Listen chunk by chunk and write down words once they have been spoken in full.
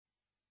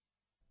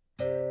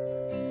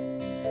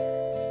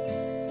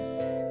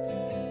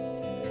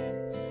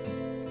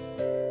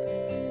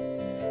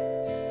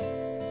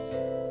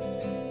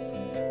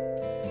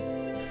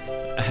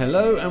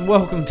Hello and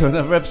welcome to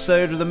another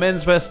episode of the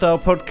Menswear Style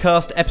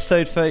Podcast,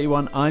 episode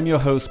 31. I'm your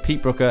host,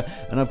 Pete Brooker,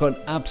 and I've got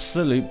an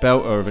absolute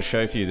belter of a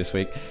show for you this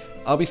week.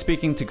 I'll be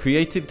speaking to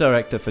creative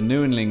director for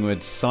New and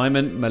Lingwood,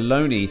 Simon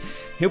Maloney.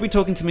 He'll be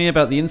talking to me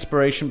about the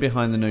inspiration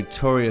behind the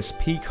notorious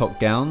peacock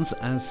gowns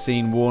as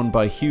seen worn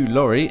by Hugh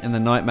Laurie in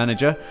The Night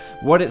Manager,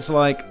 what it's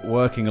like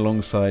working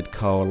alongside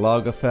Karl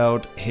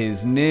Lagerfeld,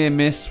 his near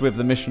miss with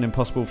the Mission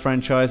Impossible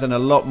franchise, and a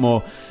lot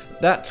more.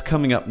 That's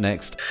coming up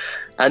next.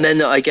 And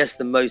then I guess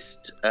the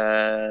most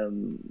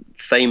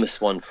famous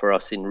one for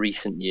us in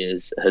recent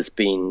years has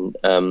been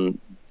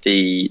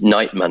The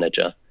Night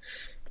Manager,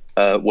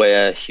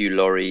 where Hugh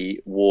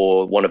Laurie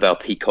wore one of our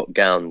peacock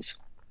gowns.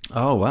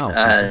 Oh, wow.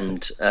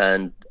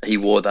 And he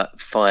wore that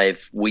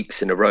 5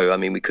 weeks in a row. I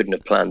mean, we couldn't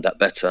have planned that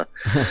better.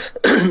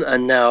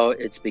 And now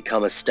it's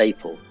become a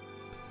staple.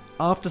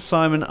 After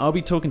Simon, I'll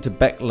be talking to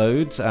Beck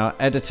Loads, our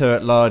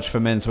editor-at-large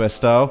for Menswear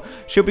Style.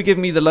 She'll be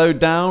giving me the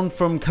lowdown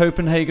from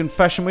Copenhagen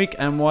Fashion Week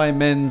and why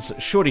men's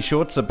shorty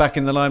shorts are back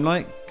in the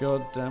limelight.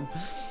 God damn.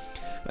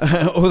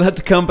 All that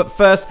to come, but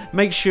first,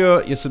 make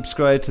sure you're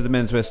subscribed to the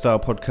Menswear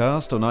Style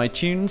podcast on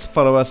iTunes.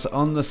 Follow us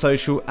on the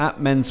social at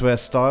Menswear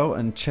Style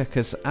and check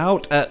us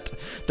out at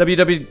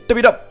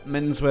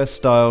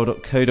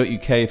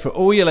www.menswearstyle.co.uk for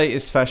all your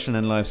latest fashion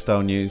and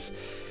lifestyle news.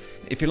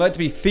 If you'd like to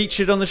be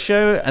featured on the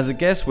show as a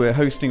guest, we're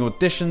hosting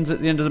auditions at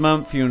the end of the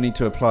month. You'll need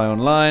to apply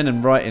online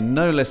and write in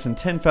no less than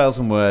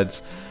 10,000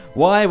 words.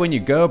 Why, when you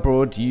go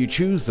abroad, do you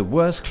choose the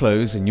worst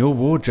clothes in your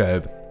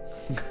wardrobe?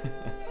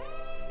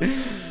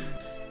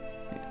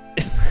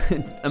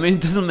 I mean,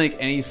 it doesn't make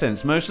any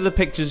sense. Most of the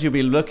pictures you'll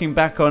be looking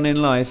back on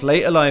in life,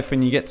 later life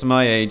when you get to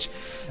my age,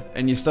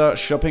 and you start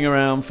shopping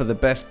around for the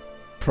best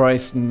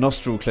price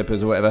nostril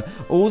clippers or whatever,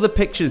 all the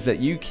pictures that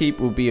you keep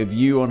will be of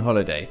you on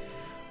holiday.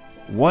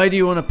 Why do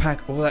you want to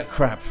pack all that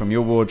crap from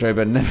your wardrobe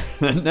and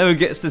never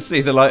gets to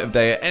see the light of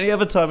day at any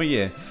other time of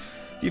year?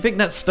 Do you think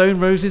that Stone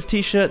Roses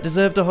t-shirt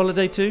deserved a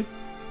holiday too?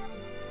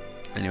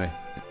 Anyway,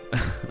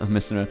 I'm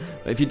messing around.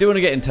 But if you do want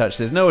to get in touch,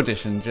 there's no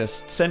audition.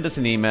 Just send us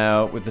an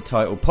email with the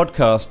title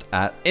podcast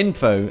at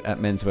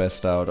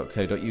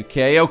info@menswearstyle.co.uk.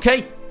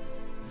 Okay,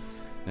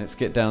 let's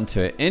get down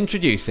to it.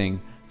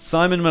 Introducing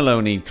Simon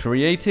Maloney,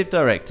 creative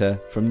director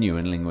from New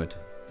and Lingwood.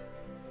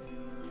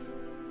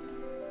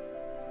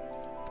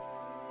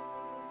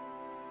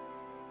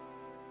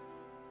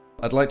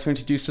 I'd like to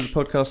introduce to the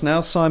podcast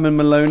now Simon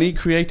Maloney,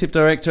 Creative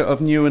Director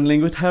of New and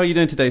Lingwood. How are you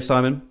doing today,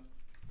 Simon?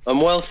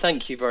 I'm well,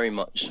 thank you very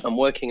much. I'm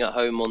working at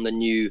home on the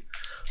new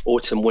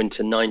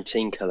Autumn-Winter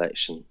 19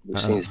 collection,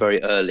 which seems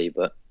very early,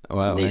 but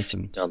needs to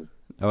be done.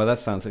 Oh, well, that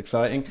sounds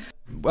exciting.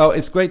 Well,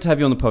 it's great to have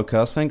you on the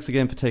podcast. Thanks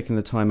again for taking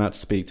the time out to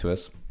speak to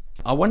us.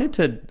 I wanted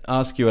to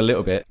ask you a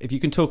little bit, if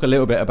you can talk a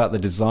little bit about the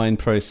design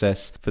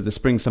process for the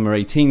Spring-Summer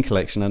 18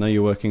 collection. I know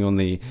you're working on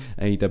the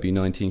AEW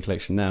 19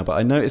 collection now, but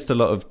I noticed a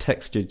lot of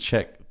textured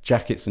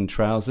jackets and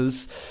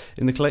trousers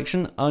in the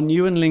collection. Are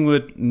New and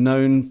Lingwood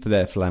known for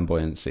their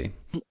flamboyancy?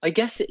 I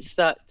guess it's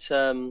that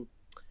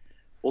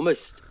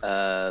almost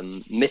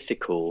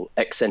mythical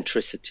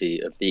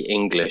eccentricity of the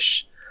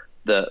English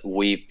that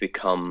we've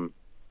become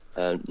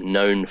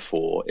known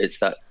for. It's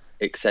that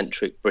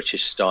eccentric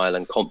British style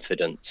and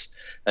confidence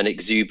and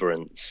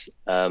exuberance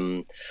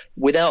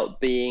without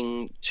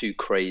being too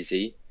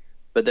crazy.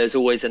 But there's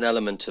always an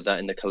element of that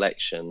in the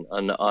collection,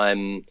 and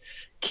I'm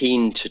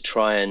keen to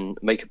try and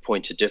make a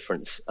point of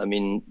difference. I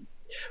mean,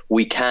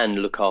 we can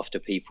look after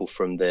people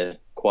from the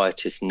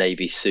quietest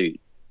navy suit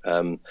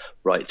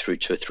right through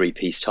to a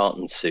three-piece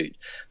tartan suit,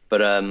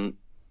 but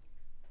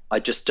I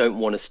just don't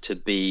want us to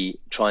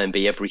try and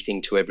be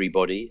everything to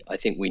everybody. I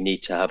think we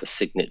need to have a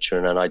signature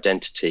and an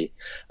identity,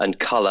 and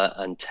colour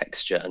and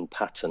texture and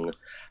pattern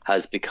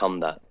has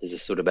become that. There's a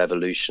sort of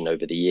evolution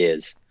over the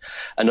years.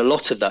 And a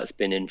lot of that's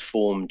been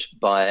informed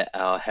by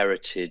our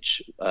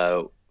heritage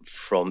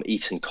from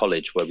Eton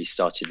College, where we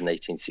started in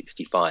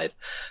 1865.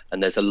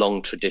 And there's a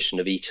long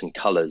tradition of Eton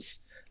colours.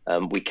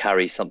 We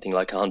carry something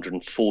like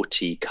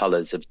 140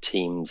 colours of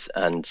teams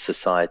and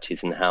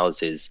societies and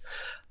houses,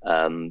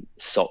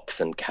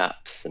 socks and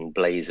caps and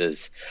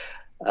blazers.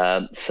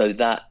 So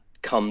that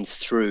comes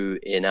through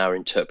in our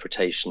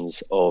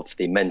interpretations of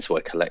the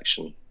menswear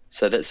collection.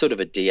 So that's sort of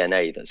a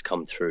DNA that's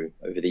come through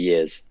over the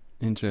years.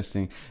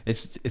 Interesting.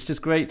 It's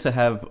just great to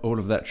have all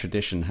of that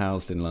tradition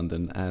housed in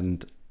London.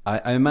 And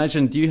I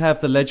imagine, do you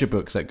have the ledger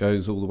books that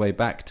goes all the way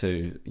back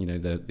to,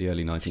 the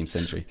early 19th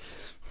century?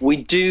 We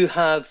do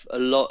have a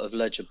lot of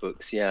ledger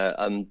books, yeah.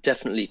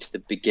 Definitely to the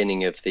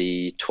beginning of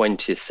the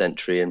 20th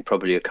century, and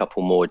probably a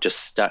couple more,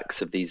 just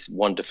stacks of these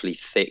wonderfully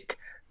thick,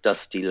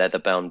 dusty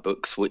leather-bound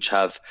books, which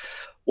have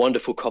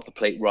wonderful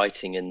copperplate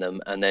writing in them,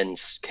 and then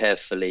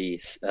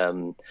carefully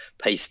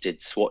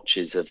pasted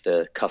swatches of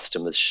the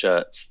customers'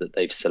 shirts that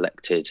they've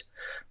selected,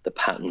 the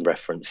pattern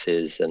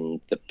references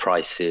and the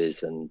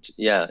prices. And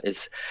yeah,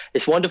 it's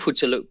wonderful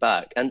to look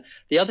back. And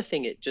the other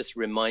thing, it just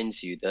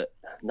reminds you that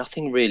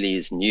nothing really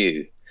is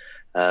new.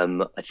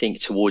 I think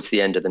towards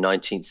the end of the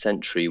 19th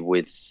century,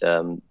 with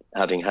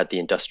having had the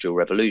Industrial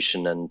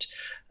Revolution and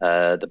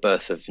the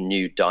birth of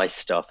new dye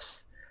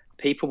stuffs,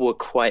 people were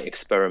quite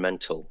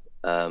experimental,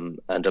 and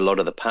a lot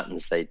of the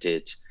patterns they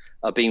did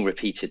are being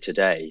repeated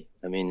today.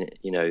 I mean,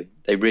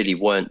 they really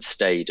weren't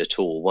stayed at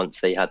all. Once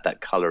they had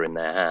that color in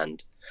their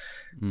hand,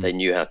 they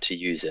knew how to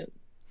use it.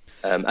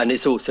 And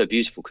it's also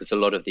beautiful because a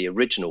lot of the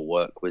original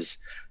work was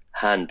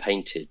hand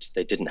painted.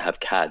 They didn't have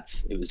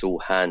CADs. It was all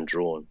hand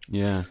drawn.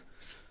 Yeah.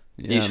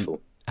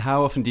 Beautiful.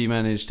 How often do you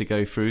manage to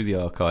go through the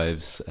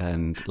archives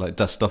and like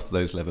dust off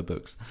those leather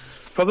books?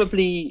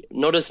 Probably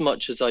not as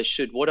much as I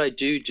should. What I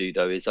do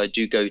though is I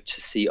do go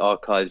to see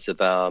archives of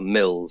our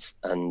mills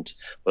and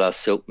our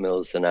silk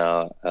mills and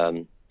our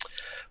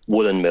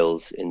woolen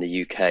mills in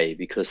the UK,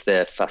 because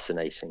they're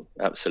fascinating,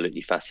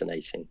 absolutely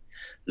fascinating,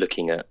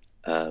 looking at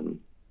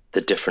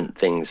the different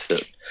things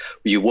that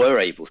you were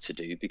able to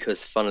do,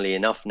 because funnily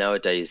enough,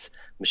 nowadays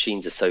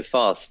machines are so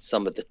fast.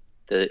 Some of the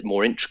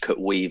more intricate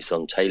weaves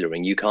on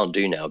tailoring you can't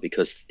do now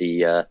because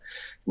the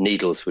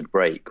needles would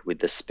break with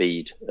the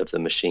speed of the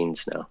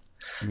machines now.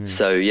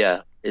 So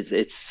yeah, it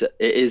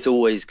is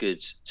always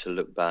good to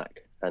look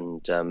back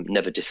and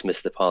never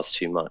dismiss the past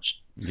too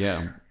much.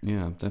 Yeah,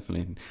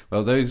 definitely.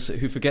 Well, those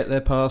who forget their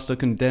past are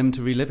condemned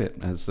to relive it,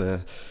 as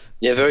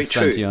very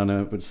true.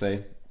 Santiana would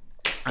say.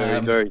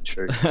 Very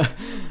true.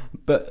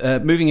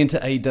 But moving into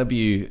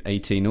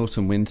AW18,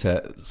 autumn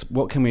winter,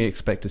 what can we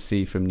expect to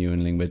see from you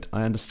and Lingwood?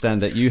 I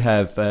understand that you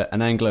have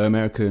an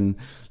Anglo-American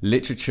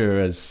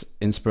literature as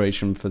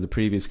inspiration for the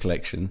previous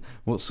collection.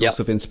 What sorts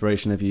of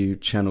inspiration have you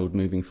channeled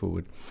moving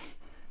forward?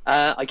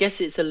 I guess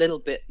it's a little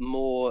bit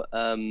more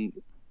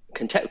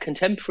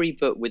contemporary,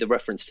 but with a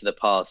reference to the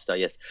past, I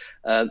guess.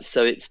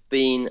 So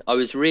I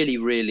was really,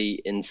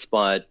 really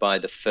inspired by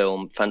the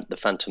film The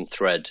Phantom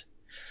Thread.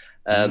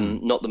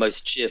 Not the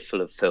most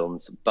cheerful of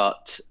films,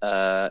 but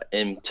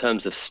in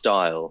terms of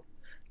style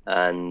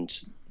and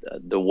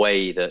the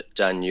way that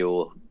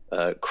Daniel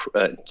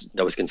Craig,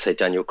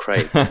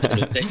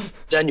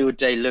 Daniel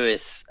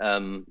Day-Lewis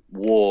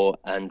wore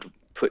and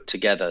put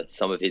together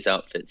some of his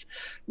outfits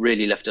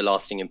really left a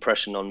lasting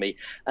impression on me.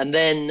 And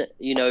then,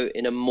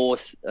 in a more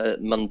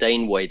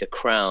mundane way, The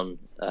Crown,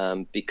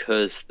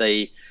 because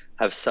they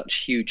have such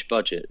huge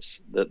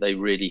budgets that they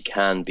really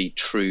can be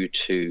true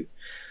to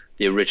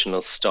the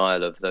original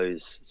style of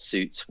those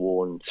suits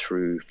worn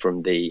through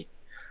from the,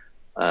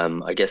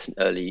 I guess,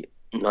 early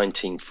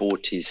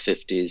 1940s,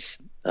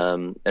 50s.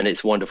 And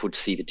it's wonderful to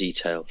see the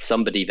detail.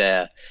 Somebody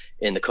there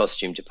in the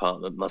costume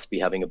department must be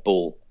having a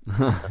ball.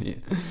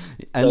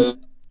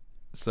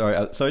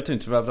 Sorry to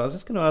interrupt. I was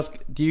just going to ask,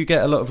 do you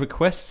get a lot of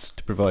requests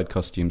to provide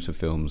costumes for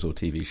films or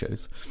TV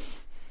shows?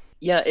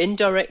 Yeah,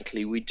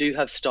 indirectly, we do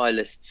have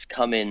stylists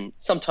come in,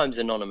 sometimes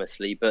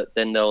anonymously, but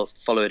then they'll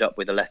follow it up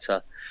with a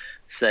letter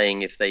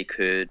saying if they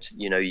could,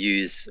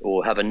 use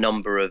or have a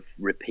number of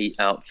repeat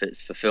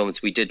outfits for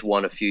films. We did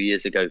one a few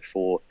years ago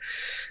for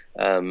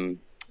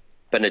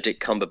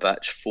Benedict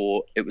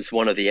Cumberbatch it was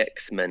one of the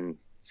X-Men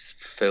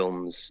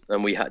films,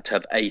 and we had to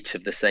have 8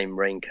 of the same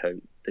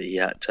raincoat that he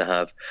had to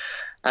have.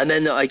 And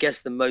then I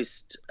guess the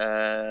most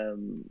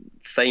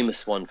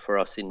famous one for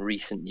us in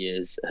recent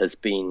years has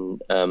been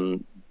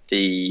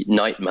the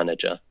Night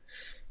Manager,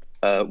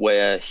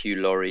 where Hugh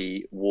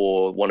Laurie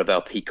wore one of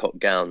our peacock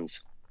gowns.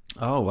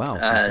 Oh, wow.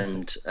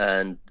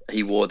 And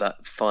he wore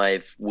that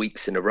 5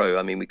 weeks in a row.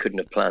 I mean, we couldn't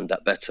have planned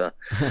that better.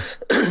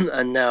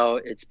 And now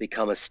it's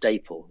become a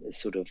staple. It's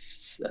sort of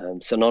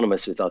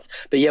synonymous with us.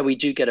 But yeah, we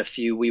do get a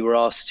few. We were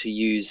asked to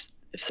use,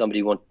 if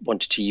somebody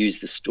wanted to use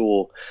the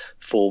store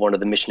for one of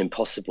the Mission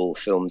Impossible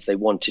films, they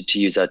wanted to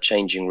use our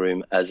changing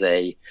room as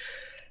an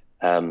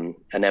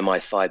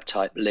MI5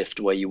 type lift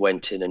where you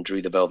went in and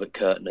drew the velvet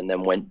curtain and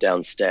then went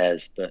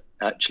downstairs. But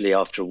actually,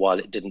 after a while,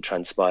 it didn't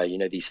transpire.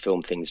 These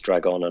film things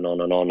drag on and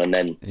on and on, and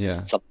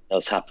then something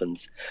else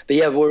happens. But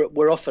yeah,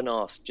 we're often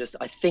asked, just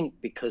I think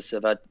because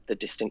of the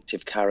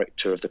distinctive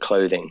character of the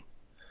clothing.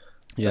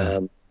 Yeah.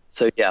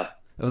 So yeah.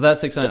 Well,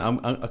 that's exciting.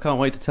 I can't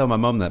wait to tell my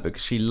mum that,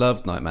 because she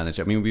loved Night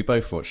Manager. I mean, we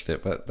both watched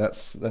it, but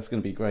that's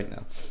going to be great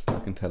now. I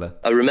can tell her.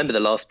 I remember the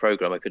last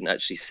program, I couldn't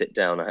actually sit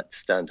down. I had to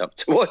stand up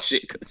to watch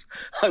it because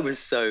I was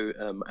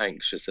so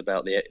anxious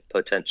about the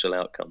potential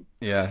outcome.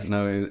 Yeah,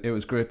 no, it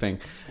was gripping.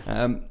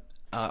 I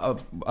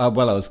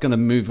was going to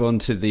move on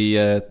to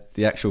the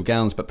actual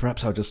gowns, but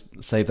perhaps I'll just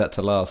save that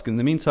to last. In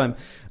the meantime,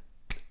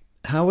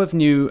 how have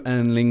you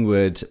and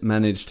Lingwood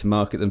managed to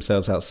market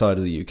themselves outside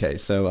of the UK?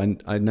 So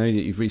I know that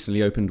you've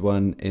recently opened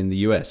one in the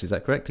US. Is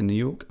that correct, in New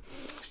York?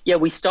 Yeah,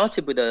 we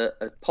started with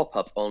a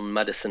pop-up on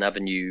Madison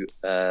Avenue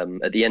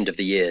at the end of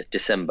the year,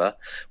 December.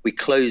 We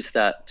closed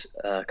that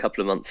a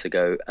couple of months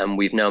ago, and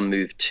we've now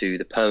moved to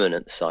the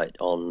permanent site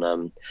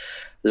on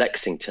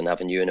Lexington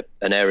Avenue in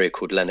an area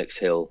called Lenox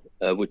Hill,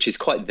 which is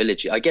quite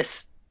villagey. I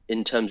guess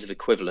in terms of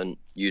equivalent,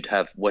 you'd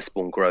have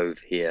Westbourne Grove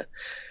here.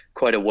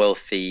 Quite a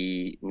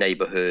wealthy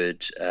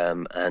neighborhood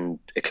and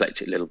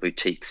eclectic little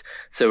boutiques.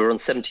 So we're on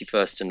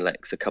 71st and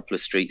Lex, a couple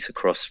of streets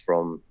across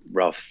from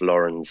Ralph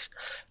Lauren's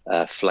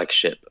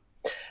flagship.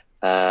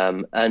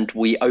 And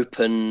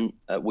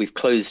we've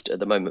closed at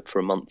the moment for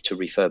a month to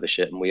refurbish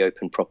it, and we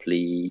open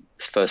properly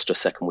first or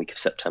second week of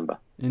September.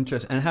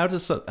 Interesting. And how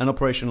does an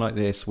operation like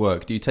this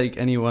work? Do you take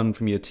anyone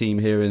from your team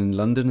here in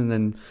London and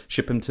then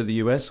ship them to the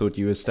US, or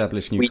do you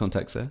establish new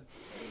contacts there?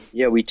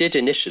 Yeah, we did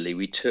initially.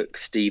 We took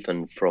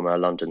Stephen from our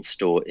London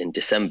store in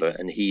December,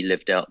 and he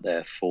lived out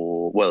there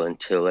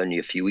until only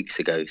a few weeks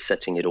ago,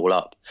 setting it all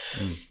up.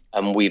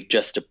 And we've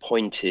just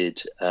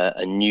appointed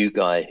a new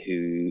guy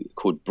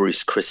called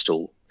Bruce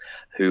Crystal,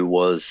 who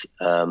was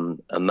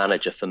a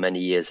manager for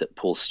many years at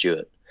Paul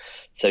Stewart.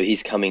 So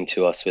he's coming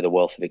to us with a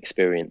wealth of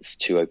experience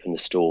to open the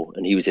store.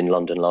 And he was in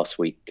London last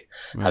week,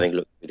 having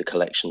looked through the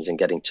collections and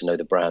getting to know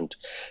the brand.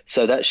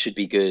 So that should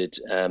be good.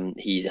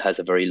 He has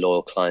a very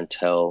loyal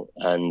clientele,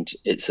 and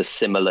it's a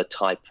similar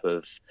type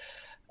of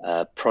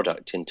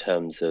product in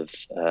terms of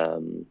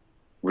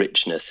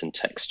richness and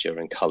texture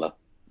and colour.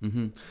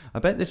 Mm-hmm. I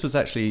bet this was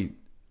actually...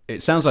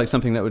 It sounds like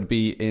something that would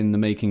be in the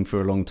making for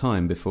a long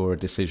time before a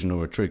decision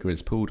or a trigger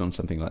is pulled on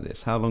something like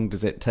this. How long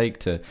does it take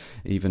to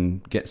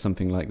even get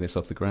something like this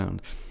off the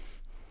ground?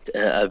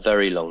 A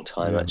very long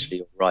time,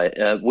 actually. Right.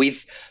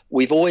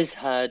 We've always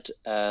had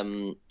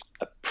a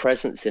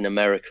presence in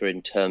America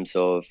in terms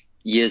of,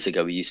 years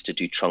ago we used to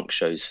do trunk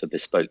shows for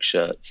bespoke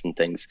shirts and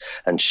things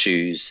and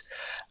shoes.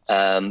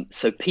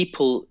 So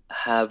people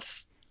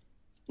have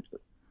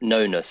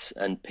known us,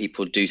 and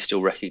people do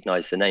still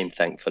recognize the name,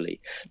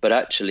 thankfully. But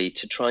actually,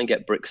 to try and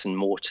get bricks and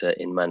mortar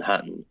in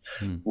Manhattan,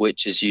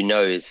 which, as you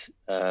know, is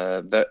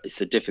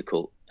it's a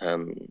difficult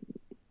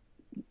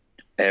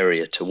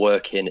area to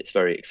work in. It's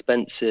very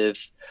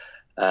expensive,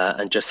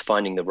 and just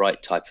finding the right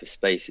type of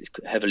space is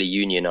heavily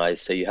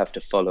unionized. So you have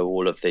to follow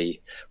all of the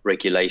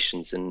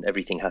regulations, and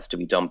everything has to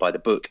be done by the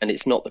book. And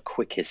it's not the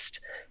quickest.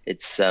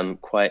 It's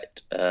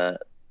quite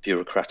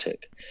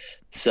bureaucratic.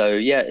 So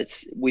yeah,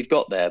 we've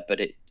got there, but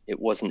it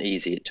wasn't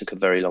easy. It took a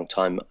very long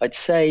time. I'd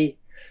say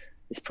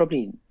it's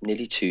probably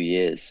nearly 2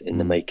 years in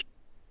the making.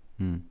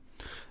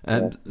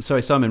 And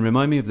sorry, Simon,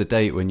 remind me of the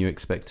date when you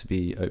expect to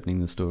be opening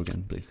the store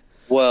again, please.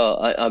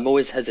 Well, I'm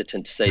always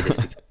hesitant to say this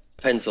because it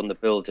depends on the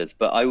builders,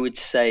 but I would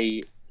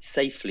say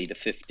safely the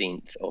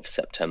 15th of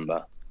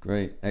September.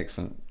 Great,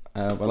 excellent.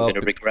 I bet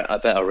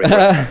I'll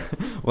regret.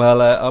 Well,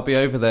 I'll be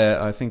over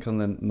there, I think, on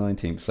the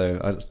 19th,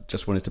 so I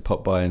just wanted to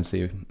pop by and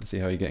see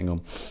how you're getting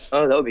on.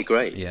 Oh, that would be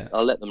great. Yeah.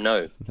 I'll let them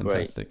know.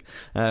 Fantastic.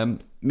 Great.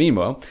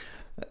 Meanwhile,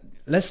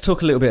 let's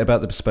talk a little bit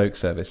about the bespoke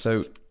service.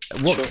 So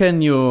what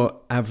can your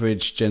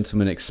average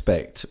gentleman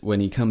expect when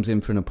he comes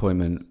in for an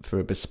appointment for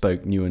a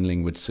bespoke new and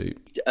Lingwood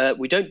suit?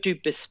 We don't do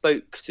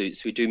bespoke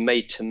suits. We do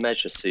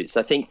made-to-measure suits.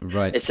 I think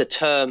it's a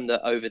term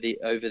that over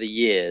the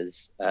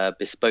years,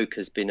 bespoke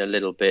has been a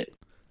little bit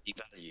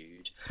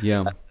devalued.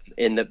 Yeah.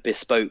 In that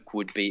bespoke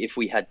would be if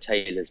we had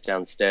tailors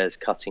downstairs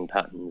cutting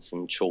patterns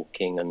and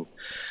chalking and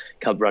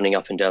running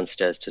up and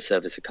downstairs to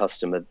service a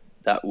customer,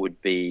 that would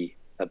be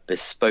a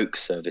bespoke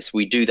service.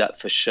 We do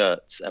that for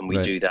shirts, and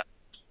we do that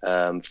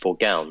for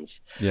gowns.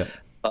 Yeah.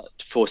 But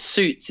for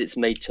suits, it's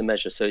made to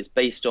measure. So it's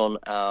based on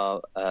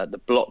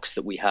the blocks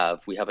that we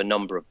have. We have a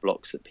number of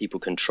blocks that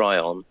people can try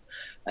on,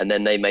 and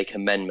then they make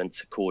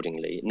amendments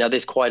accordingly. Now,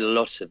 there's quite a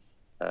lot of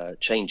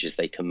changes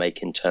they can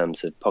make in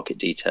terms of pocket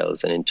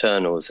details and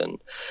internals and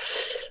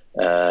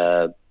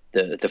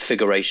the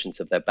figurations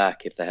of their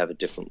back, if they have a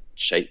different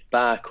shaped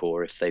back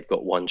or if they've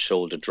got one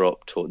shoulder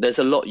dropped. Or there's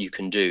a lot you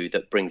can do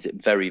that brings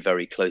it very,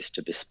 very close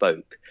to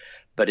bespoke.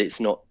 But it's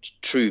not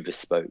true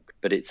bespoke,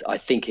 but I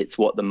think it's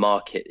what the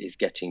market is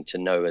getting to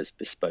know as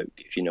bespoke,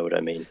 if you know what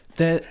I mean.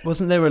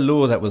 Wasn't there a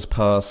law that was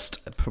passed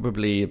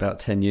probably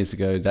about 10 years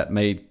ago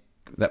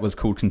that was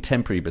called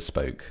contemporary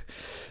bespoke?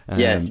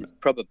 Yes, it's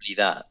probably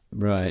that.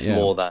 Right, it's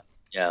more that,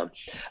 yeah.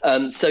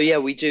 So yeah,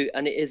 we do,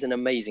 and it is an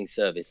amazing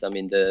service. I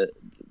mean, the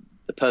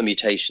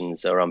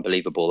permutations are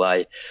unbelievable.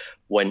 I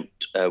went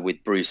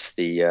with Bruce,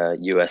 the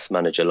US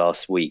manager,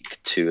 last week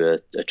to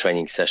a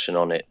training session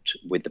on it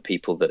with the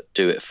people that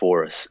do it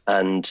for us,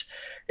 and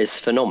it's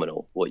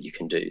phenomenal what you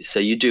can do. So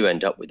you do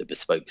end up with a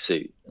bespoke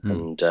suit.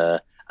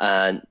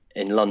 And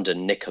in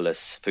London,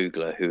 Nicholas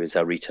Fugler, who is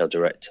our retail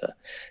director,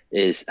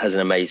 has an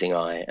amazing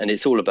eye, and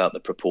it's all about the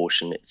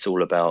proportion. It's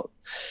all about,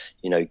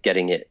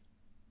 getting it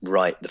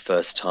right the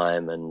first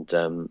time and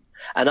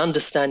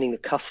understanding the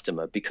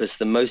customer, because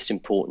the most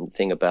important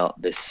thing about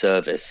this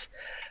service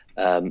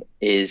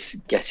is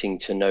getting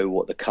to know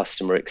what the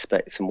customer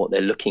expects and what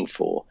they're looking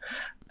for.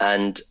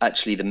 And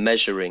actually the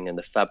measuring and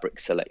the fabric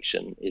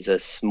selection is a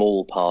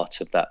small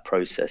part of that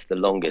process. The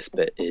longest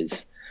bit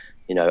is,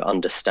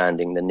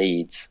 understanding the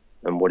needs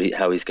and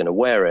how he's going to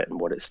wear it and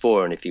what it's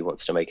for, and if he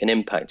wants to make an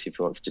impact, if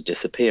he wants to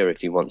disappear, if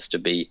he wants to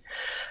be,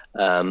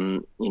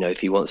 if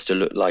he wants to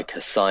look like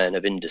a scion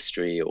of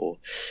industry, or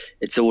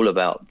it's all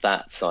about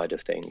that side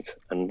of things.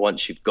 And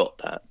once you've got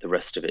that, the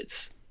rest of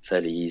it's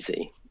fairly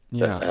easy.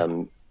 Yeah.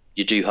 But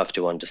you do have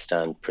to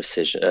understand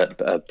precision,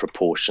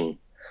 proportion,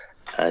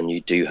 and you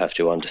do have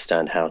to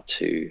understand how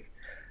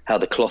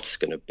the cloth's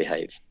going to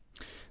behave.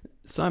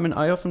 Simon,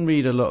 I often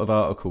read a lot of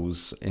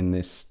articles in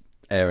this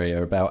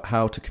area about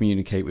how to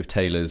communicate with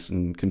tailors,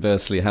 and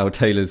conversely how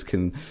tailors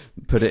can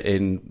put it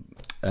in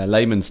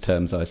layman's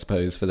terms, I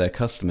suppose, for their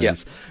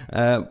customers.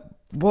 Yeah.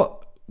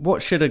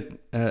 What should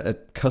a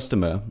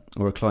customer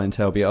or a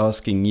clientele be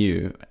asking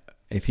you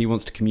if he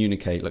wants to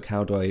communicate? Look,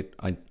 how do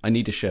I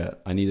need a shirt,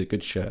 I need a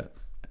good shirt.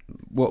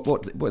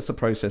 What's the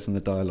process and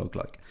the dialogue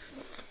like?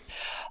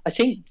 I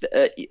think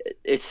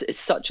it's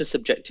such a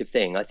subjective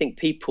thing. I think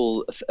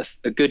people,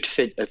 a good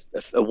fit,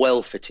 a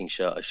well-fitting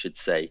shirt, I should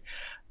say.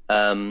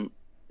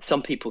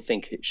 Some people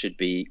think it should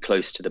be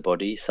close to the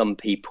body. Some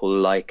people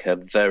like a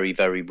very,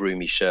 very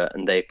roomy shirt,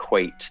 and they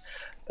equate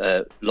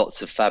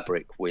lots of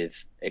fabric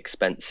with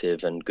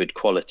expensive and good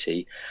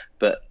quality.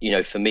 But,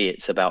 for me,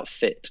 it's about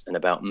fit and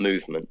about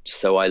movement.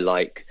 So I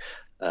like...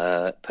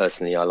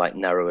 personally, I like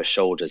narrower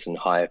shoulders and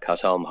higher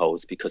cut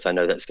armholes because I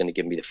know that's going to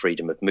give me the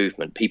freedom of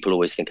movement. People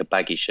always think a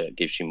baggy shirt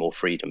gives you more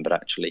freedom, but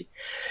actually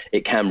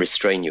it can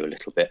restrain you a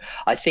little bit.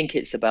 I think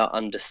it's about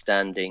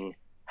understanding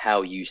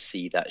how you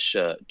see that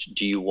shirt.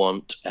 Do you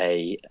want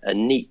a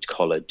neat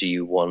collar? Do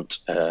you want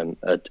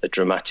a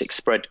dramatic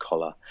spread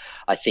collar?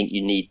 I think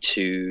you need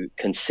to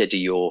consider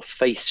your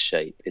face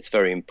shape. It's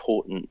very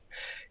important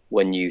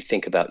when you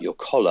think about your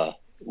collar,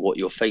 what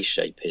your face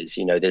shape is.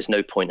 There's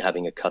no point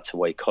having a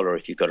cutaway collar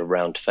if you've got a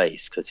round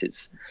face, because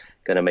it's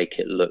going to make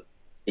it look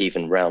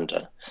even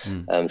rounder.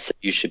 So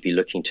you should be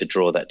looking to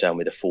draw that down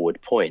with a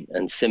forward point.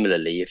 And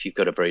similarly, if you've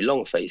got a very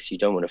long face, you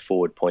don't want a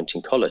forward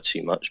pointing collar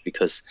too much,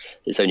 because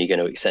it's only going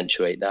to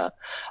accentuate that.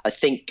 I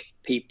think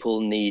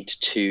people need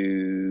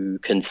to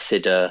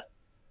consider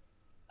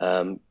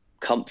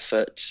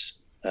comfort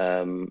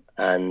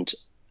and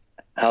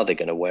how they're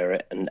going to wear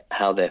it and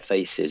how their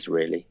face is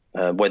really.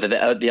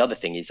 The other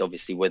thing is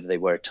obviously whether they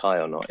wear a tie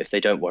or not. If they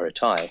don't wear a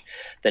tie,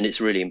 then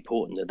it's really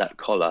important that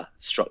collar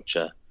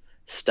structure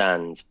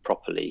stands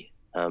properly.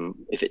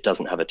 If it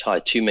doesn't have a tie,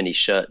 too many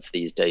shirts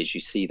these days,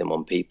 you see them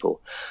on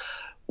people,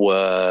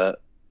 were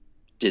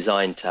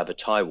designed to have a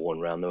tie worn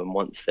around them, and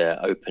once they're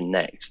open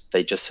necked,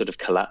 they just sort of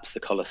collapse.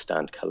 The collar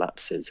stand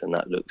collapses, and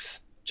that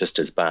looks just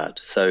as bad.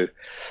 So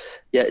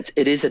yeah,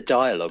 it is a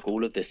dialogue.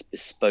 All of this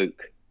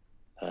bespoke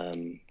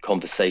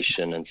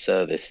conversation and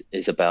service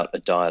is about a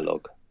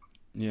dialogue.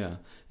 Yeah,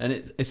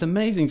 and it's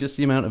amazing just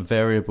the amount of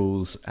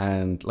variables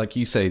and, like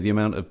you say, the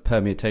amount of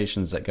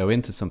permutations that go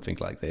into something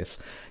like this.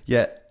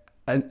 Yet,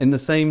 in the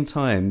same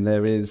time,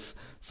 there is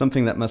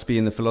something that must be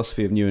in the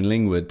philosophy of New and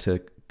Lingwood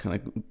to kind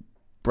of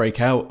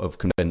break out of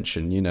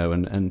convention,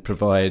 and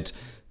provide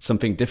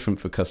something different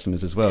for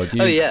customers as well.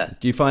 Do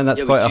you find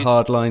that's quite a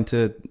hard line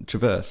to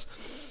traverse?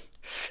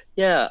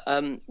 Yeah,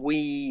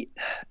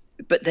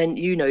 But then,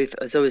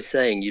 as I was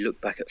saying, you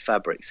look back at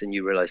fabrics and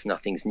you realize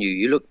nothing's new.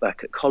 You look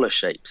back at collar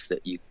shapes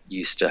that you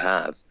used to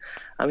have.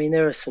 I mean,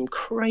 there are some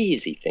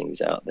crazy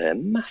things out there,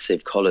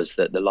 massive collars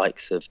that the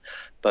likes of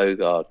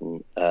Bogart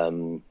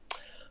and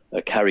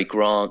Cary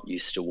Grant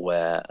used to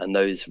wear, and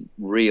those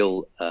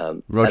real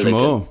Roger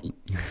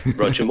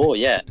Moore,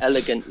 yeah,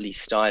 elegantly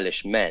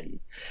stylish men.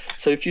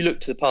 So if you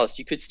look to the past,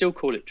 you could still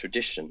call it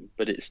tradition,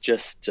 but it's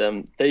just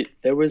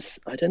there was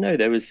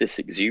this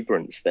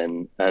exuberance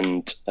then,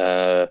 and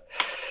I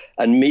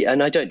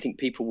don't think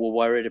people were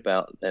worried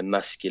about their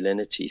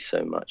masculinity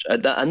so much,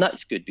 and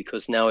that's good,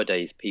 because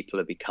nowadays people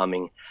are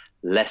becoming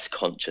less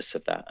conscious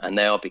of that, and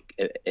they are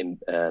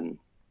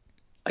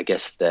I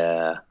guess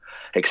they're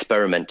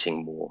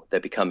experimenting more. They're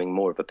becoming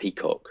more of a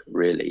peacock,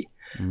 really.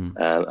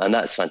 And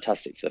that's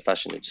fantastic for the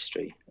fashion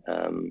industry.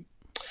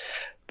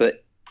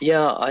 But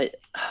yeah,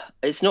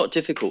 it's not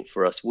difficult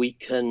for us. We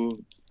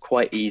can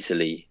quite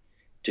easily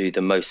do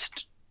the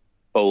most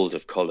bold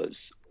of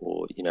collars,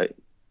 or,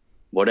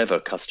 whatever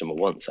a customer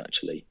wants,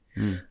 actually.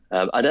 And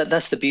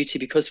that's the beauty,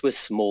 because we're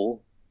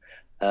small.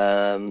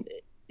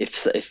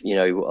 If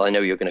I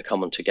know you're going to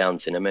come on to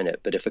gowns in a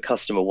minute, but if a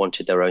customer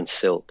wanted their own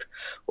silk,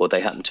 or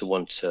they happen to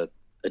want a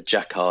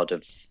jacquard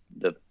of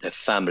their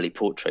family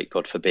portrait,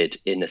 God forbid,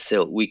 in a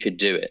silk, we could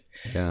do it.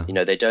 Yeah.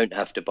 They don't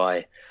have to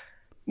buy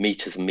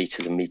meters and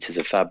meters and meters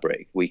of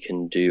fabric. We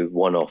can do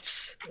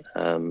one-offs.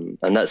 And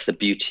that's the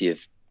beauty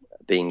of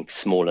being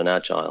small and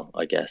agile,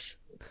 I guess,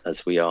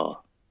 as we are.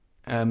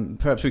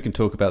 Perhaps we can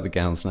talk about the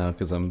gowns now,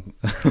 because I'm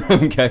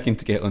keen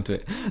to get onto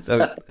it.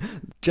 So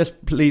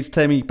just please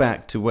take me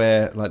back to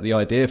where the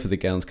idea for the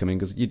gowns come in,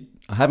 because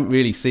I haven't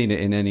really seen it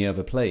in any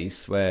other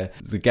place where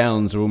the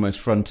gowns are almost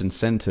front and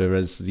center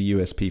as the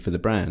USP for the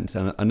brand.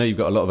 And I know you've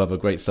got a lot of other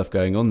great stuff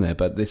going on there,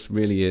 but this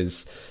really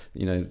is,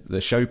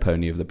 the show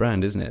pony of the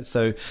brand, isn't it?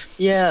 So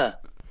yeah.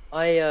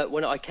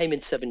 When I came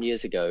in 7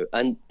 years ago,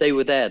 and they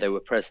were there, they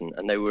were present,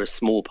 and they were a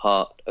small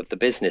part of the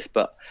business,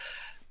 but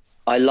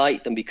I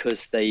liked them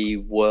because they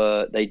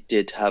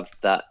did have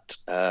that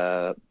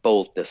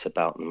boldness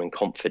about them and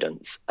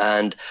confidence.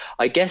 And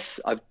I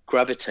guess I've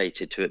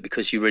gravitated to it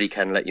because you really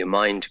can let your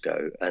mind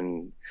go,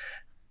 and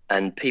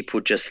people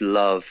just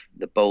love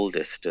the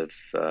boldest of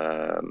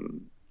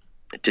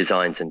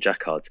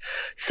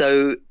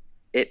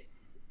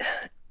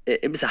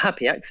it was a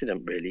happy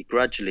accident, really.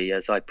 Gradually,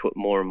 as I put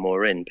more and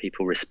more in,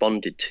 people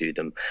responded to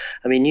them.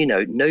 I mean,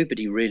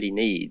 nobody really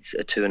needs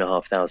a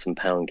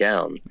 £2,500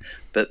 gown,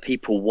 but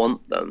people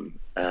want them.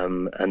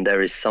 And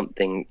there is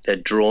something, they're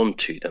drawn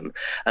to them.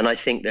 And I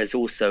think there's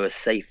also a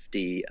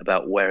safety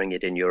about wearing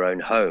it in your own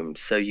home.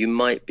 So you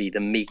might be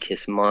the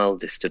meekest,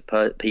 mildest of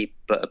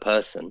a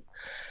person,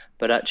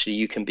 but actually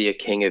you can be a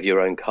king of your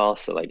own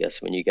castle, I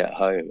guess, when you get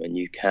home, and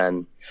you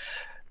can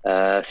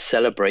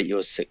celebrate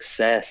your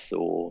success,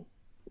 or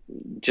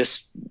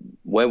just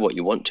wear what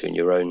you want to in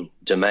your own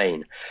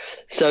domain.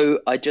 So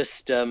I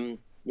just,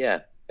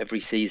 every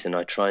season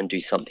I try and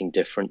do something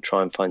different,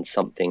 try and find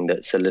something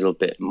that's a little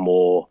bit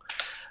more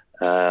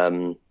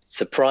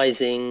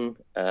surprising,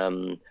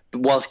 but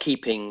whilst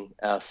keeping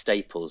our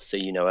staples. So,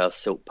 our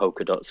silk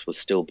polka dots will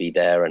still be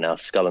there, and our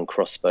skull and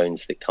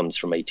crossbones that comes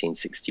from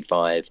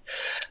 1865.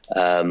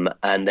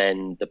 And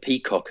then the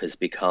peacock has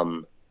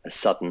become a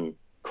sudden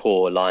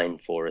core line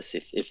for us,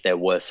 if there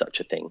were such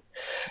a thing.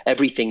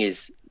 Everything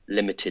is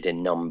limited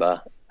in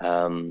number,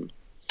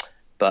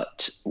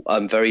 but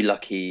I'm very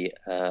lucky.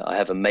 I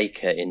have a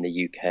maker in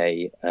the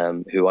UK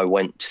who I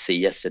went to see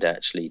yesterday,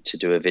 actually, to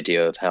do a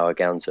video of how our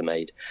gowns are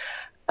made.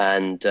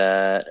 And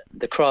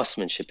the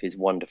craftsmanship is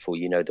wonderful.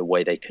 The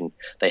way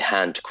they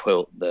hand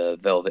quilt the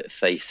velvet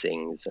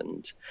facings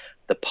and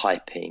the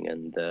piping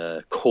and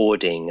the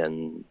cording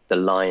and the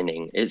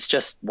lining. It's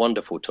just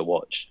wonderful to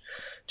watch.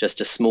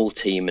 Just a small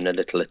team in a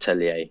little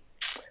atelier.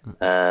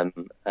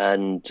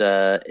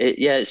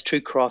 It's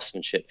true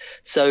craftsmanship.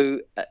 So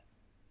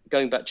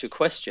going back to your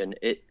question,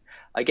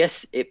 I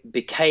guess it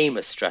became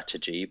a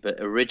strategy, but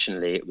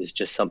originally it was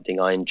just something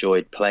I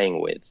enjoyed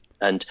playing with.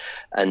 And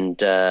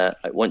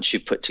once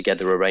you've put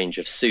together a range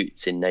of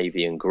suits in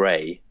navy and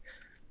grey,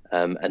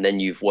 and then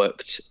you've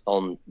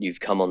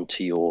come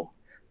onto your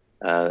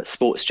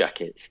sports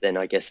jackets, then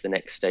I guess the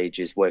next stage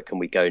is, where can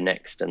we go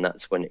next? And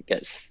that's when it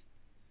gets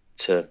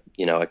to,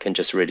 I can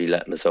just really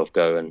let myself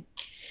go and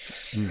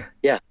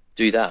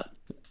do that.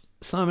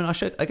 Simon,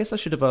 I guess I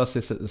should have asked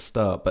this at the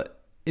start,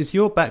 but is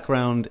your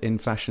background in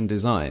fashion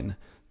design?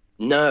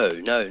 No,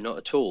 not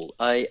at all.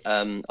 I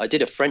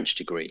did a French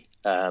degree,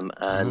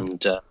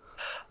 and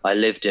I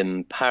lived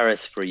in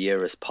Paris for a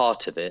year as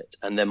part of it.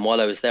 And then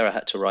while I was there, I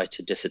had to write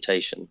a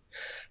dissertation,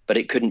 but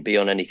it couldn't be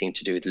on anything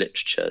to do with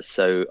literature.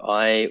 So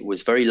I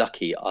was very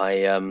lucky.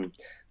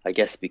 I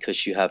guess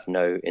because you have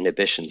no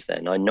inhibitions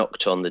then, I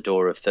knocked on the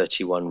door of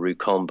 31 Rue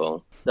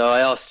Cambon. So I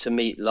asked to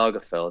meet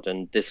Lagerfeld,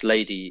 and this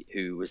lady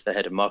who was the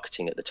head of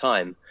marketing at the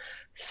time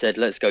said,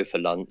 let's go for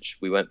lunch.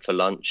 We went for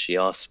lunch. She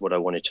asked what I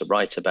wanted to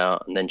write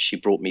about, and then she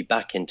brought me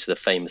back into the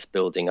famous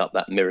building up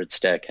that mirrored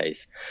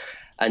staircase.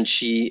 And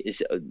she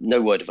is,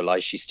 no word of a lie,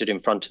 she stood in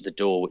front of the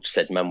door which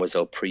said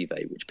Mademoiselle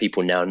Privé, which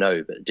people now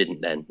know but didn't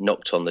then,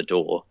 knocked on the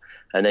door.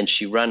 And then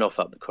she ran off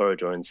up the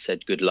corridor and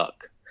said, good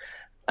luck.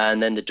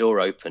 And then the door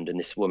opened and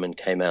this woman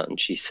came out and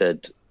she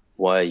said,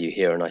 why are you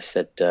here? And I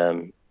said,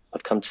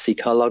 I've come to see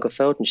Karl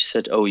Lagerfeld. And she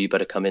said, oh, you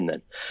better come in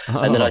then. Oh.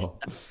 And then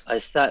I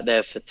sat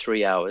there for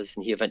 3 hours,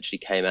 and he eventually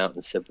came out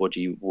and said,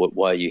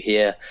 why are you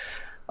here?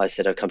 I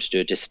said, I've come to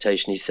do a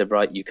dissertation. He said,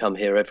 right, you come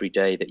here every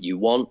day that you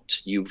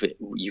want. You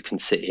can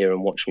sit here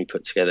and watch me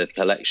put together the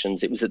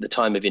collections. It was at the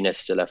time of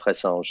Inès de la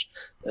Fressange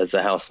as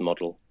the house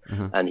model.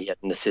 And he had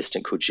an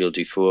assistant called Gilles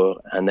Dufour.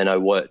 And then I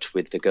worked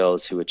with the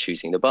girls who were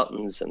choosing the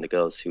buttons and the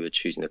girls who were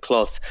choosing the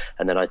cloths.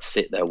 And then I'd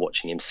sit there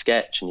watching him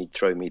sketch, and he'd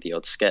throw me the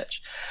odd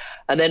sketch.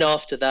 And then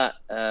after that,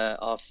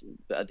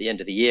 at the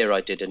end of the year,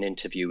 I did an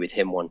interview with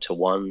him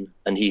one-to-one.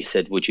 And he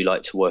said, would you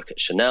like to work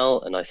at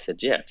Chanel? And I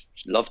said, yeah,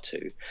 I'd love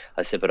to.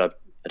 I said, but I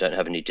don't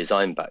have any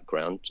design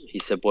background. He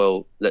said,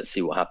 well, let's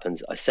see what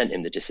happens. I sent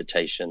him the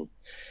dissertation.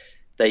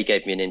 They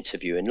gave me an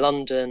interview in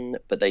London,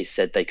 but they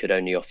said they could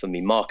only offer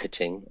me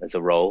marketing as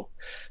a role.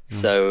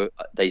 So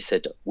they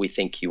said, we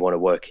think you want to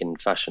work in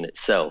fashion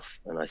itself.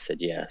 And I said,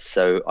 yeah.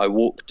 So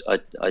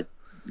I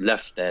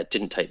left there,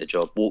 didn't take the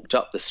job, walked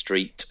up the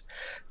street,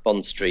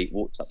 Bond Street,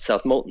 walked up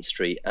South Molton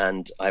Street,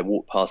 and I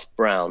walked past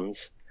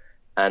Brown's,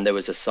 and there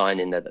was a sign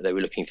in there that they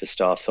were looking for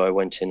staff. So I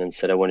went in and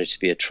said I wanted to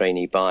be a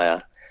trainee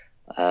buyer.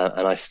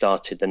 And I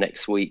started the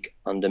next week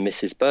under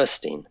Mrs.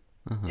 Burstein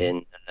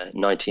in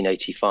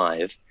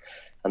 1985.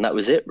 And that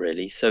was it,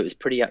 really. So it was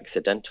pretty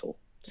accidental.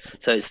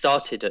 So it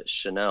started at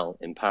Chanel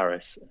in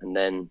Paris. And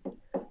then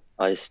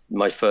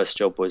my first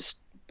job was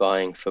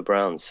buying for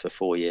Browns for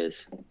 4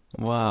 years.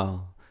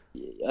 Wow.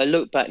 I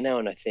look back now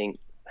and I think,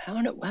 how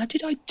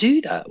did I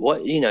do that?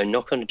 What,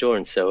 knock on the door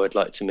and say, I'd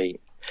like to meet.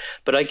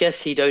 But I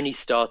guess he'd only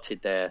started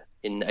there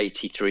in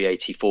 83,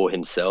 84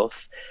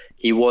 himself.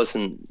 He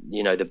wasn't,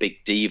 the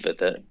big diva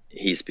that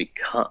he's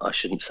become. I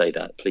shouldn't say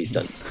that, please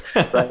don't.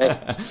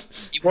 But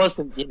he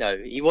wasn't,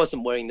 he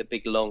wasn't wearing the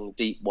big, long,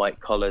 deep white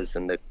collars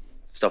and the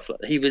stuff like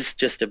that. He was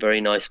just a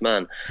very nice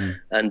man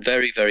and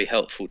very, very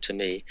helpful to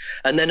me.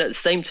 And then at the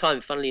same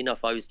time, funnily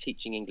enough, I was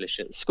teaching English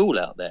at school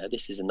out there.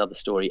 This is another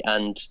story.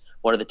 And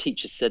one of the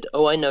teachers said,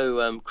 "Oh, I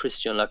know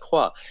Christian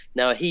Lacroix."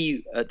 Now,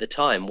 he at the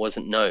time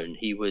wasn't known.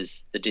 He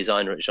was the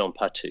designer at Jean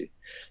Patou.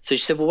 So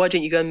she said, "Well, why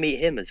don't you go and meet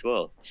him as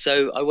well?"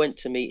 So I went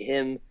to meet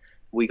him.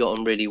 We got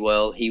on really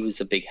well. He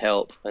was a big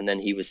help, and then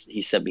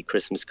he sent me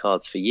Christmas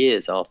cards for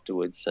years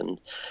afterwards. And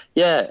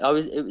yeah,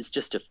 it was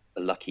just a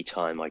lucky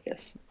time, I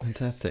guess.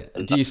 Fantastic.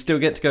 Do you still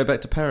get to go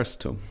back to Paris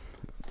at all?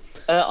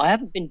 I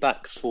haven't been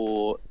back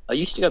I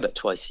used to go back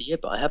twice a year,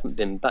 but I haven't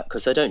been back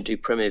because I don't do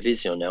Premiere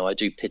Vision now. I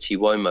do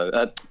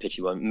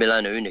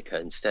Milano Unica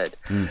instead.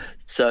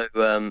 So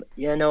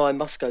no, I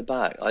must go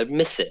back. I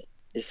miss it.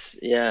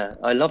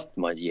 I loved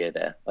my year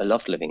there. I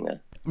loved living there.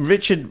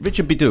 Richard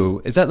Beadle,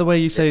 is that the way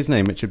you say his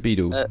name, Richard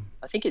Beadle?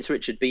 I think it's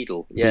Richard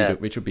Beadle, yeah.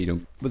 Richard Beadle.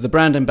 The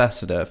brand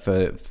ambassador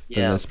for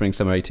the Spring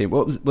Summer 18.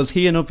 Was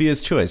he an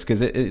obvious choice? Because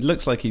it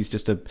looks like he's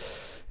just a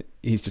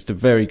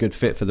very good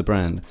fit for the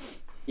brand.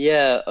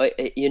 Yeah,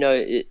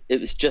 it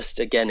was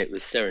just, again, it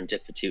was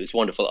serendipity. It was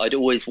wonderful. I'd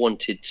always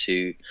wanted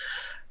to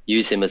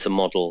use him as a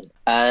model.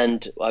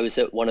 And I was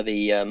at one of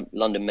the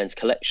London Men's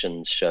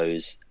Collections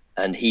shows,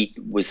 and he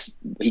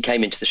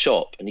came into the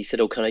shop and he said,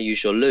 "Oh, can I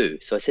use your loo?"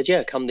 So I said,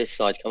 "Yeah, come this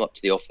side, come up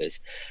to the office."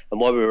 And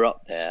while we were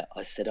up there,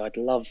 I said, "I'd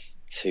love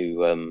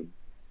to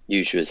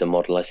use you as a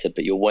model." I said,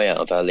 "But you're way out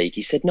of our league."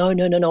 He said, No,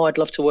 I'd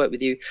love to work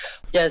with you.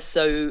 Yeah,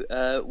 so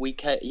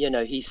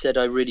he said,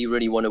 "I really,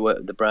 really want to work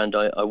with the brand.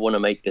 I want to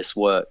make this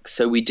work."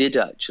 So we did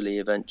actually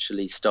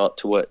eventually start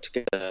to work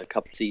together a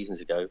couple of seasons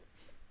ago.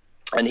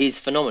 And he's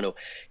phenomenal.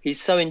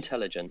 He's so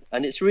intelligent.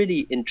 And it's really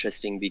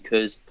interesting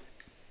because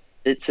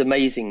it's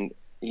amazing.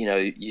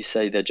 You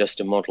say they're just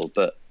a model,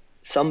 but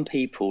some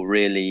people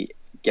really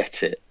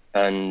get it,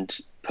 and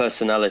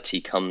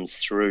personality comes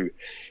through.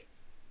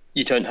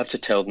 You don't have to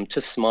tell them to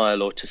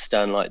smile or to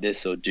stand like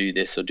this or do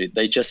this or do.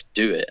 They just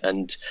do it,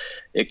 and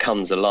it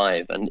comes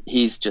alive. And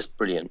he's just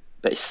brilliant.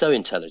 But he's so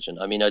intelligent.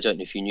 I mean, I don't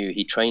know if you knew,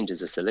 he trained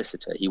as a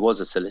solicitor. He was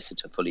a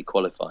solicitor, fully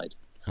qualified.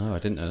 Oh, I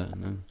didn't know that.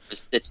 No. He was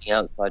sitting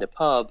outside a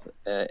pub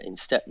in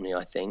Stepney,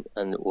 I think,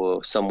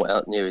 or somewhere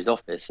out near his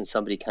office, and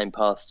somebody came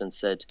past and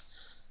said,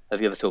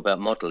 "Have you ever thought about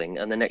modelling?"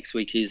 And the next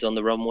week he's on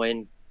the runway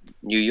in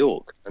New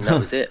York, and that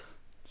was it.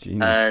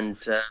 Genius. And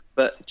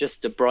but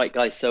just a bright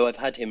guy. So I've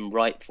had him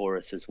write for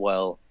us as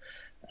well,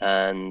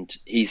 and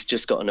he's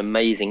just got an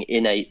amazing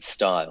innate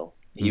style.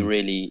 He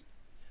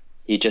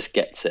just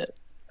gets it.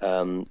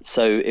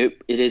 So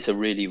it is a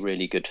really,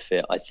 really good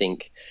fit. I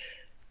think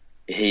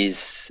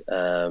he's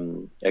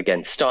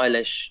again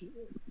stylish,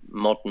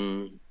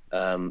 modern,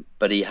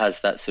 but he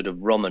has that sort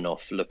of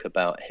Romanoff look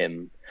about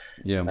him.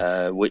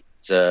 Yeah, which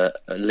is a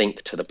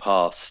link to the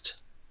past.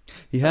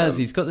 He has.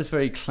 He's got this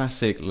very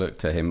classic look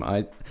to him.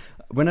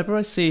 Whenever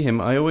I see him,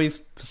 I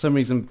always, for some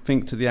reason,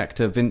 think to the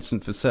actor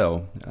Vincent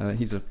Vassell.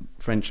 He's a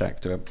French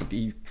actor, but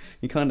he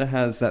kind of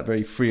has that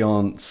very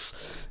freelance,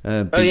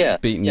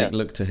 beatnik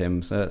look to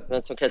him. So.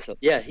 Vincent Kessel.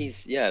 Yeah,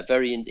 he's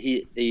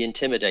the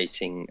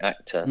intimidating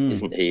actor,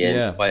 isn't he?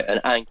 And quite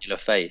an angular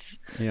face.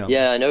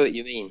 Yeah, I know what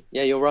you mean.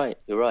 Yeah, you're right.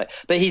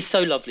 But he's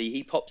so lovely.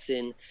 He pops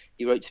in.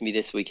 He wrote to me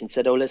this week and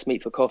said, "Oh, let's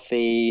meet for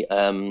coffee."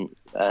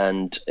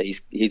 And he's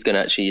going to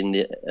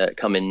actually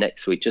come in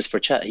next week just for a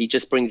chat. He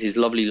just brings his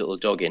lovely little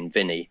dog in,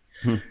 Vinny,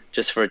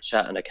 just for a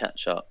chat and a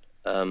catch up.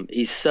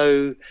 He's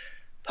so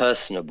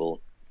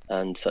personable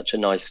and such a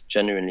nice,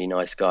 genuinely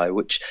nice guy,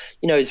 which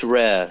is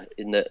rare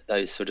in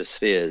those sort of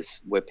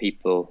spheres where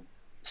people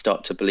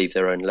start to believe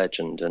their own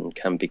legend and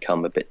can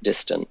become a bit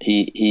distant.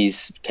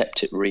 He's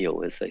kept it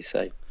real, as they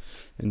say.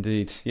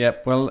 Indeed. Yeah.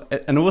 Well,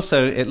 and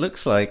also it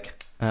looks like.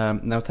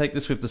 Now take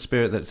this with the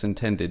spirit that's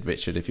intended,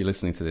 Richard, if you're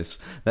listening to this,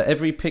 that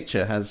every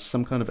picture has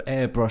some kind of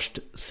airbrushed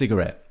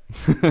cigarette.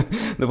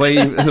 the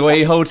way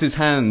he holds his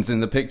hands in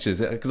the pictures,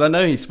 because I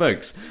know he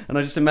smokes, and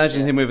I just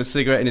imagine him with a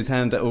cigarette in his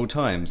hand at all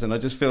times, and I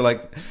just feel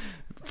like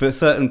for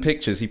certain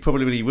pictures he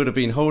probably would have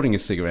been holding a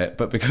cigarette,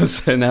 but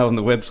because they're now on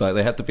the website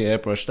they had to be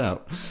airbrushed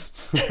out.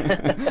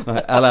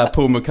 Like, a la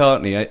Paul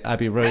McCartney,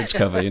 Abbey Road's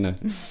cover,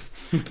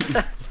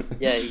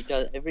 Yeah, he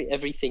does.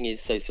 Everything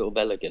is so sort of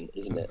elegant,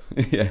 isn't it?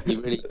 Yeah.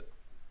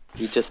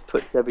 He just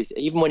puts everything,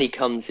 even when he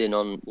comes in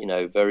on,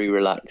 very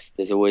relaxed,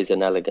 there's always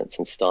an elegance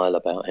and style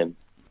about him.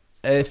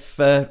 If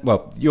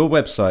your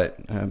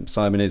website,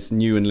 Simon, is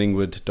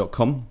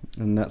newandlingwood.com,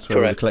 and that's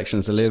where all the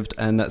collections are lived,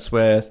 and that's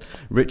where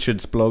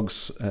Richard's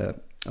blogs are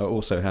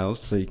also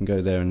housed, so you can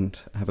go there and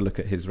have a look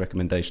at his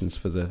recommendations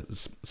for the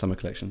summer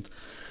collections.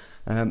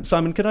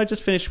 Simon, could I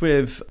just finish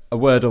with a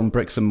word on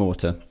bricks and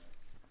mortar?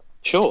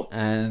 Sure.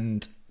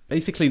 And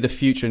basically the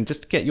future, and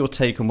just get your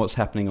take on what's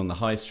happening on the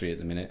high street at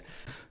the minute.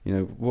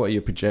 What are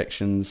your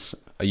projections?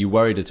 Are you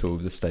worried at all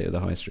with the state of the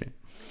high street?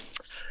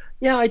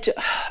 Yeah,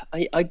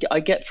 I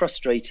get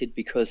frustrated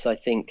because I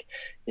think,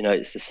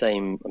 it's the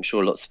same. I'm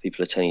sure lots of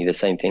people are telling you the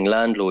same thing.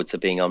 Landlords are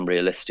being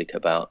unrealistic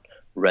about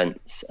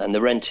rents, and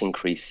the rent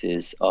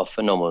increases are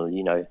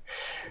phenomenal.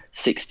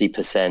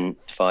 60%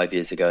 5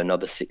 years ago,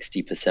 another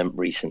 60%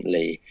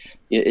 recently.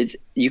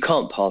 You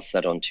can't pass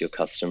that on to your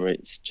customer.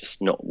 It's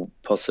just not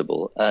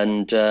possible.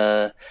 And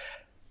they're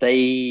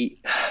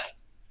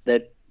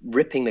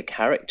ripping the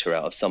character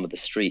out of some of the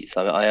streets.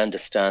 I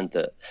understand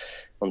that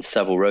on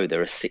Savile Row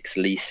there are 6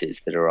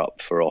 leases that are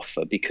up for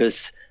offer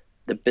because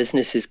the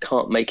businesses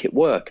can't make it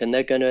work, and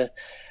they're going to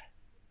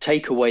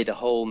take away the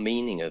whole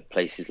meaning of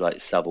places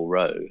like Savile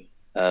Row.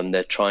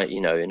 They're trying,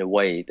 in a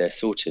way, they're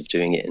sort of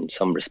doing it in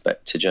some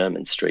respect to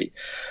Jermyn Street,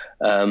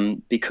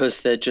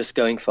 because they're just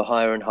going for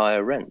higher and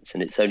higher rents,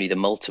 and it's only the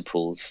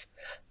multiples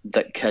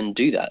that can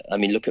do that. I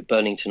mean, look at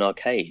Burlington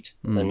Arcade.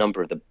 A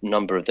number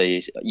of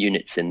the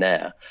units in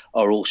there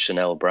are all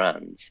Chanel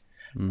brands,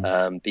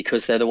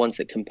 because they're the ones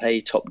that can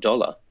pay top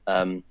dollar.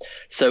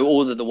 So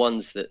all of the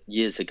ones that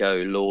years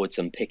ago, Lords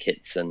and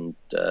Pickett's and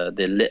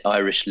the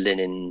Irish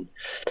linen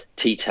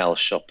tea towel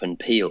shop and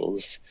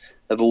Peel's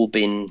have all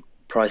been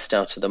priced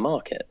out of the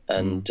market.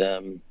 And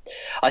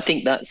I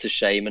think that's a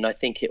shame. And I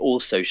think it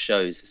also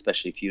shows,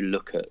 especially if you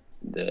look at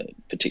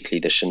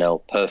particularly the Chanel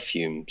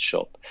perfume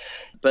shop.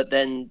 But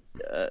then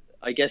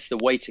I guess the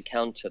way to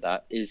counter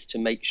that is to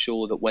make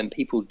sure that when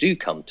people do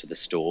come to the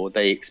store,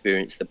 they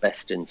experience the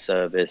best in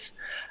service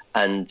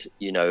and,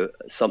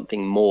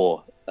 something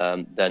more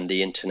than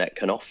the internet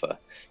can offer.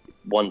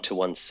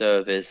 One-to-one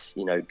service,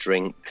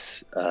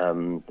 drinks, a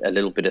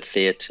little bit of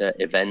theatre,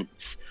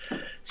 events,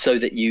 so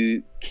that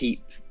you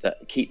keep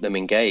them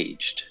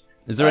engaged.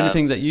 Is there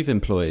anything that you've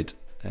employed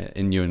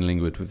in New and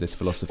Lingwood with this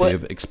philosophy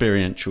of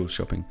experiential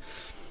shopping?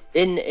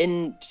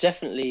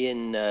 Definitely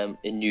in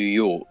New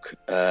York,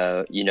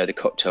 the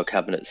cocktail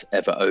cabinet's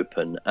ever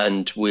open,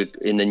 and we're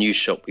in the new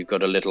shop. We've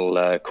got a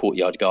little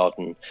courtyard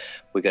garden.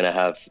 We're going to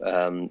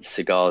have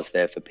cigars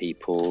there for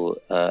people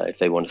if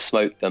they want to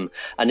smoke them.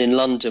 And in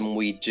London,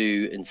 we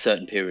do, in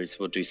certain periods,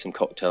 we'll do some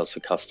cocktails for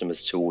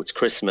customers towards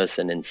Christmas,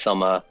 and in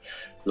summer,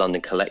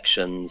 London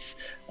collections,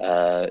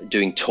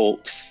 doing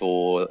talks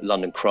for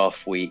London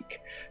Craft Week.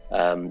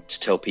 To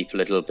tell people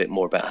a little bit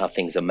more about how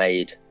things are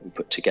made and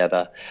put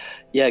together.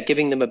 Yeah,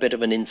 giving them a bit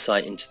of an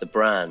insight into the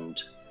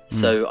brand.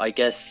 So I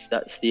guess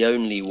that's the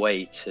only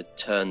way to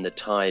turn the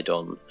tide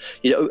on.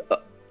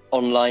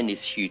 Online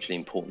is hugely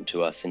important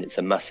to us, and it's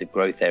a massive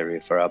growth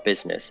area for our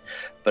business.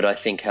 But I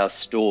think our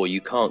store,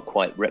 you can't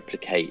quite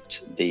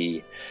replicate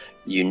the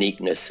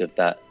uniqueness of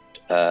that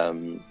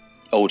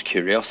old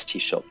curiosity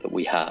shop that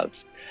we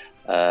have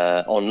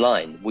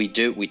online. We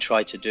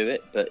try to do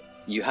it, but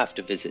you have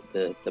to visit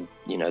the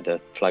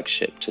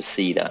flagship to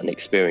see that and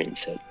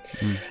experience it.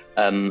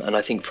 And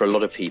I think for a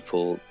lot of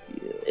people,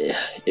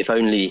 if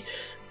only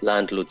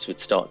landlords would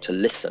start to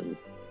listen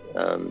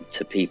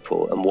to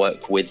people and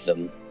work with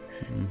them,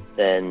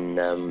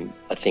 then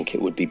I think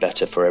it would be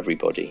better for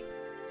everybody.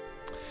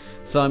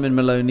 Simon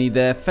Maloney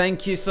there.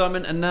 Thank you,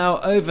 Simon. And now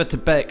over to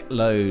Beck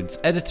Loads,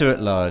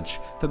 editor-at-large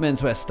for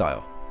Menswear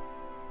Style.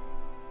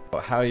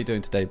 How are you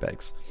doing today,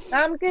 Bex?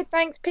 I'm good,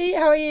 thanks, Pete.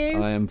 How are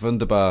you? I am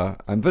wunderbar.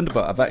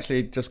 I've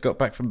actually just got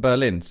back from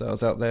Berlin, so I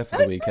was out there for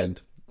the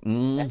weekend.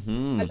 Nice.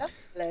 I love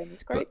Berlin.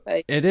 It's a great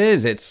place. It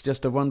is. It's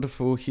just a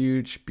wonderful,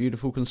 huge,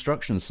 beautiful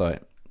construction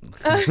site.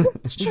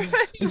 True.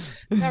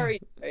 Very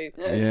true.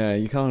 Yeah,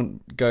 you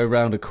can't go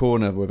around a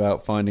corner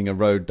without finding a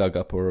road dug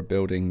up or a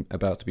building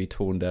about to be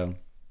torn down.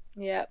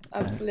 Yeah,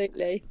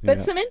 absolutely.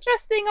 But some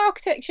interesting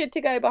architecture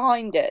to go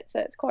behind it, so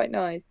it's quite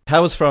nice.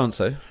 How was France,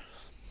 though?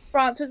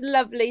 France was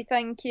lovely,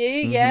 thank you.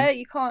 Yeah,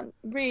 you can't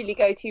really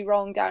go too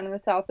wrong down in the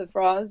south of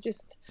France.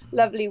 Just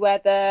lovely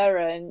weather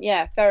and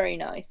very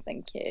nice,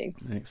 thank you.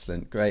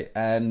 Excellent, great.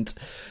 And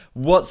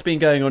what's been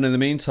going on in the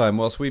meantime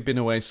whilst we've been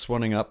away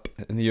swanning up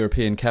in the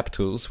European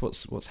capitals?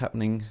 What's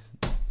happening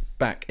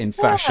back in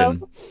fashion?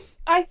 Well,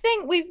 I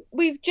think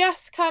we've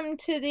just come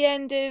to the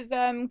end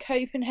of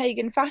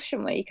Copenhagen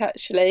Fashion Week,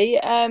 actually.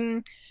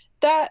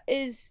 That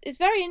is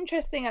very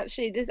interesting,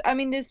 actually.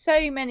 There's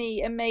so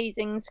many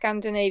amazing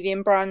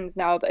Scandinavian brands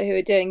now who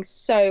are doing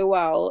so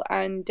well,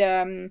 and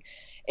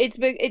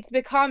it's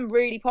become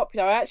really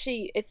popular.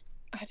 Actually,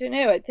 I don't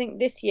know. I think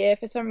this year,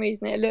 for some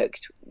reason, it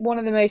looked one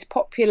of the most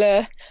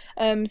popular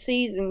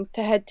seasons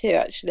to head to,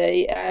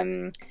 actually.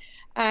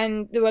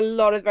 And there were a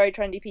lot of very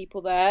trendy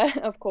people there,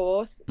 of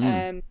course.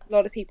 A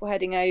lot of people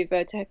heading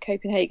over to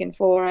Copenhagen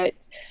for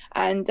it.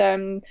 And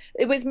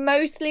it was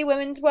mostly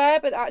women's wear,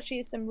 but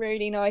actually some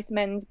really nice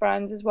men's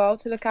brands as well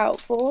to look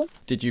out for.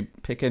 Did you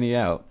pick any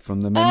out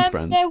from the men's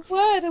brands?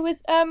 There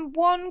was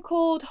one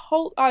called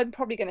I'm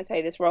probably going to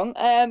say this wrong.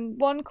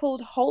 One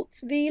called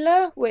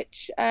Holtzweiler,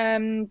 which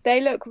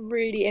they look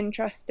really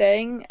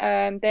interesting.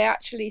 They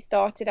actually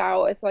started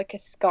out as like a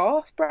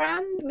scarf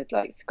brand with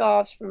like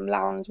scarves from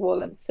lamb's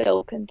wool and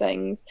silk and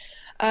things.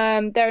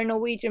 They're a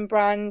Norwegian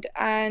brand,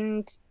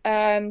 and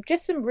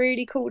just some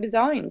really cool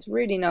designs,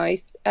 really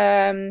nice.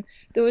 There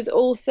was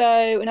also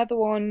another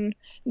one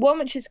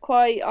which is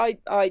quite,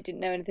 I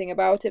didn't know anything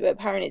about it, but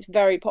apparently it's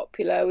very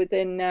popular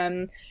within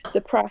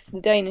the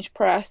Danish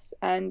press,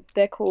 and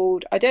they're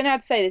called, I don't know how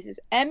to say this, it's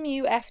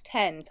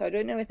MUF10, so I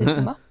don't know if it's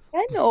Muff10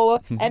 or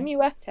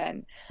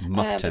MUF10.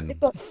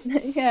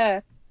 Muff10. Yeah.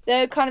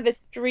 they're kind of a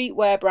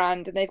streetwear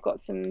brand, and they've got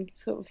some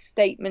sort of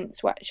statement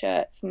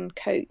sweatshirts and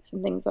coats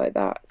and things like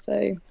that.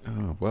 So,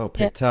 oh, well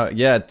picked out.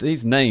 Yeah,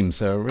 these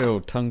names are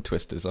real tongue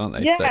twisters, aren't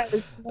they? Yeah, So,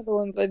 there's some other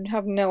ones I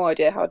have no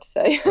idea how to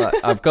say. right,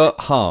 I've got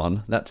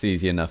Han, that's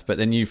easy enough, but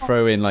then you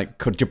throw in like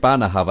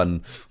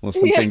Kujabanahavan or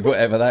something,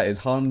 whatever that is.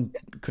 Han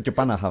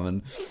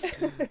Kujabanahavan.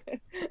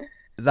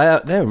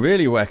 They're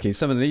really wacky,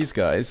 some of these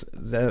guys.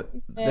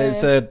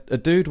 There's a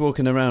dude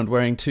walking around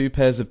wearing 2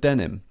 pairs of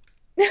denim.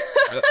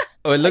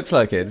 Oh, it looks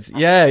like it.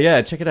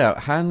 Yeah, check it out.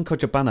 Han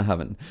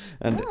Kojabanahavan.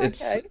 And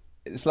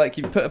it's like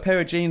you put a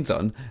pair of jeans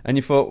on and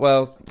you thought,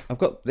 well, I've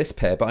got this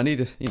pair, but I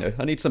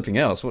need something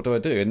else. What do I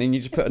do? And then you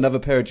just put another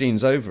pair of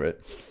jeans over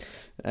it.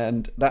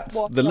 And that's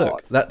the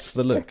look. That's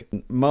the look.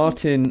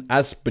 Martin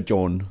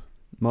Asbjorn.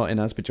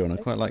 I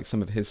quite like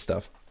some of his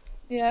stuff.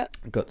 Yeah.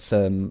 Got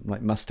some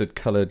like mustard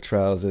coloured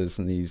trousers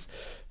and these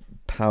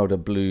powder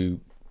blue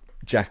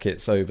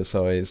jackets,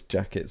 oversized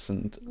jackets,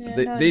 and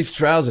these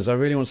trousers. I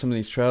really want some of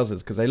these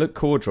trousers because they look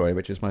corduroy,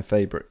 which is my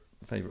favourite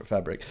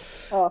fabric.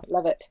 Oh,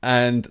 love it.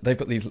 And they've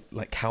got these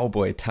like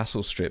cowboy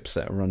tassel strips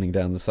that are running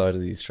down the side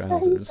of these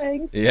trousers.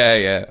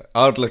 Yeah.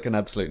 I'd look an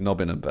absolute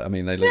knob in them, but I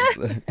mean they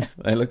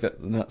look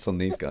at nuts on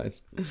these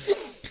guys.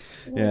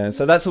 Yeah,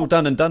 so that's all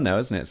done and done now,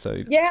 isn't it?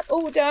 So yeah,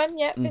 all done.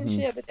 Yeah, finished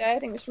the other day. I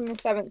think it was from the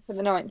 7th to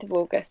the 9th of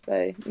August.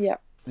 So yeah.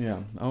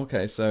 Yeah.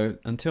 Okay. So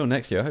until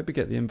next year, I hope we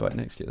get the invite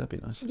next year. That'd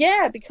be nice.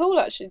 Yeah, it'd be cool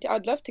actually.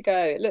 I'd love to go.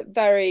 It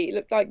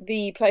looked like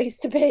the place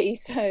to be.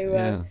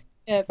 So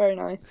yeah, very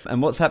nice.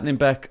 And what's happening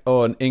back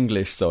on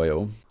English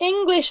soil?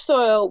 English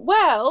soil.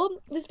 Well,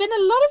 there's been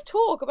a lot of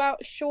talk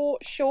about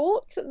short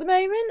shorts at the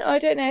moment. I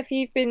don't know if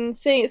you've been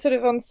seeing it sort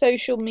of on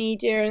social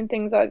media and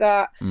things like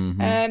that.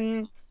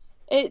 Mm-hmm.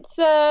 It's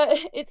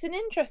an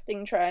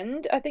interesting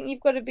trend. I think you've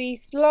got to be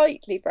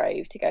slightly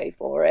brave to go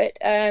for it.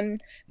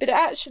 But it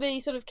actually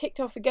sort of kicked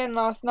off again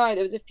last night.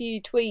 There was a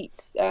few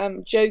tweets,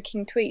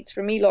 joking tweets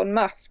from Elon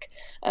Musk,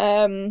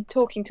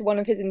 talking to one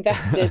of his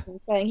investors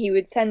and saying he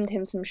would send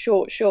him some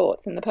short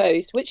shorts in the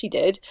post, which he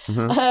did.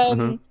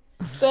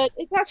 But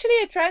it's actually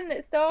a trend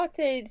that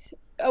started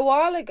a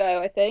while ago,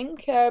 I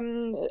think.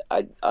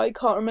 I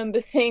can't remember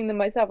seeing them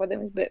myself. I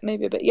think it was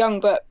maybe a bit young,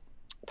 but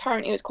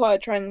apparently it was quite a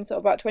trend sort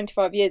of about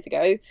 25 years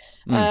ago.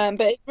 But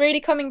it's really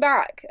coming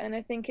back, and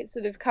I think it's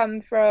sort of come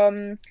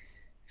from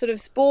sort of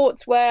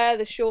sportswear,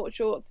 the short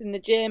shorts in the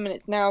gym, and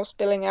it's now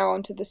spilling out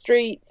onto the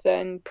streets.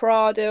 And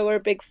Prada were a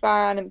big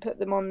fan and put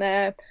them on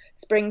their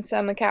spring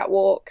summer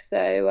catwalk.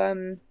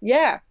 So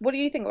what do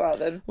you think about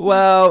them?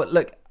 Well,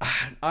 look,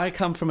 I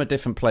come from a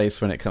different place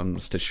when it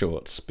comes to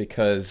shorts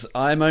because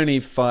I'm only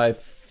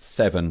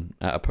 5'7"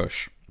 at a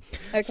push.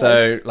 Okay.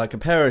 So like a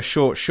pair of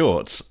short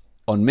shorts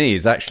on me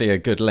is actually a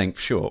good length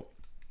short.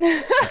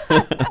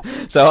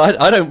 So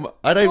I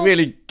don't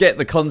really get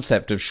the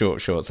concept of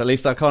short shorts. At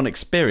least I can't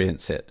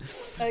experience it.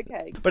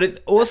 Okay. But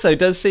it also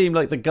does seem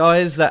like the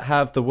guys that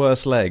have the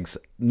worst legs,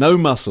 no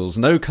muscles,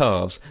 no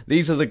calves,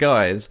 these are the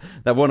guys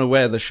that want to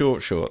wear the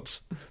short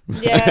shorts.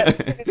 Yeah,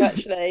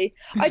 actually.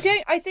 I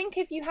think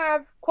if you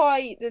have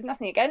there's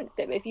nothing against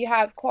it, but if you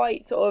have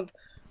quite sort of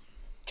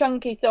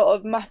chunky sort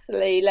of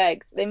muscly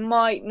legs, they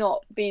might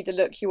not be the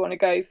look you want to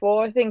go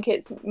for. I think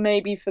it's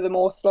maybe for the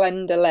more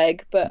slender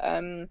leg, but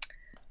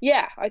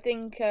I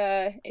think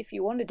if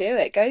you want to do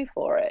it, go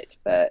for it.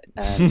 But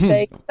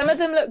some of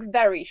them look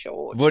very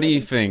short. What do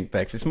you think,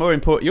 Bex? It's more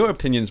important. Your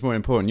opinion's more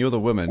important. You're the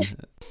woman.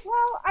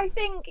 Well, I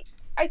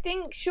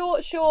think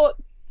short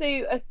shorts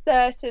suit a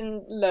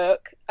certain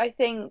look. I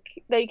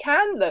think they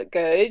can look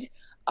good.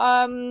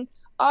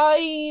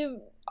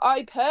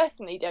 I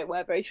personally don't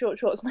wear very short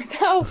shorts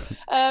myself.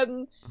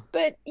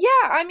 But yeah,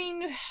 I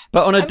mean...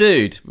 But on a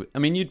dude, I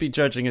mean, you'd be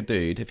judging a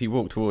dude if he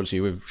walked towards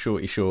you with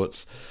shorty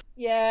shorts.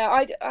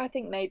 Yeah, I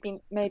think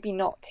maybe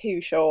not too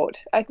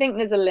short. I think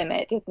there's a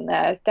limit, isn't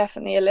there? There's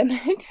definitely a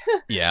limit.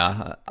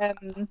 Yeah.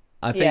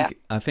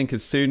 I think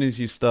as soon as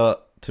you start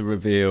to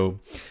reveal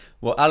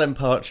what Alan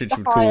Partridge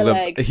would call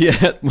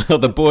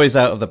the boys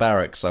out of the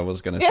barracks, I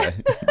was going to say.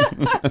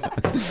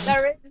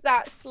 There is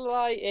that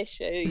slight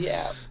issue,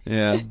 yeah.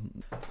 Yeah.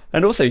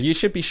 And also, you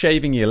should be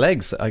shaving your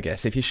legs, I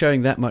guess, if you're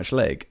showing that much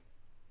leg.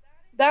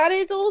 That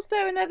is also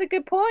another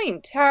good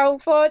point. How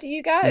far do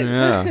you go?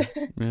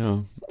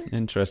 Yeah.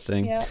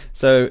 Interesting. Yeah.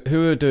 So,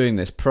 who are doing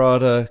this?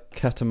 Prada,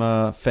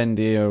 Katama,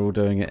 Fendi are all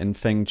doing it, and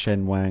Feng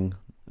Chen Wang.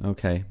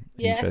 Okay,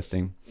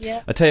 interesting.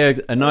 Yeah. I tell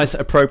you, a nice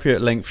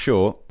appropriate length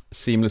short,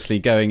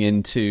 seamlessly going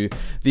into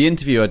the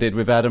interview I did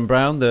with Adam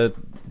Brown, the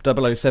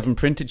 007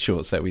 printed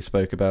shorts that we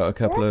spoke about a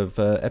couple of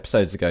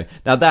episodes ago.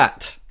 Now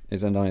that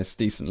is a nice,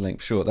 decent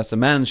length short. That's a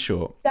man's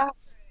short. That's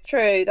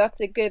true. That's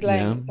a good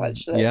length,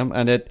 actually. Yeah,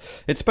 and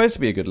it's supposed to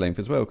be a good length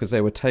as well because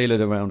they were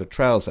tailored around a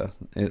trouser.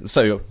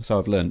 So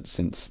I've learned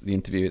since the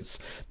interview. It's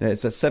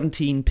a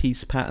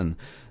 17-piece pattern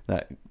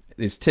that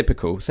is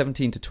typical.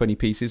 17 to 20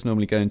 pieces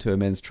normally go into a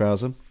men's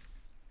trouser.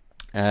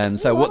 And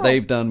so what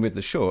they've done with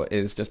the short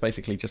is just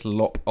basically just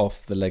lop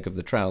off the leg of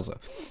the trouser.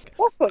 That's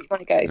what you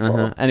want to go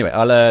for. Anyway,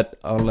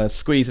 I'll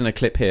squeeze in a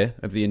clip here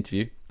of the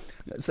interview.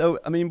 So,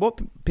 I mean, what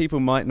people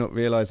might not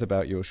realise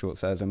about your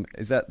shorts, Adam,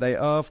 is that they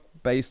are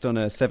based on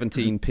a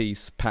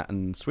 17-piece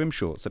pattern swim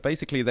short. So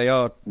basically, they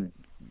are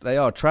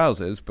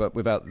trousers, but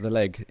without the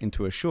leg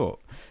into a short,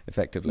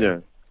 effectively. Yeah.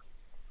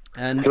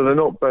 And so they're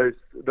not based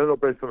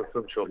on a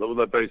swim short. What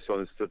they're based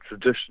on is the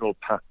traditional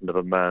pattern of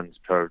a man's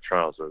pair of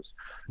trousers.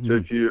 So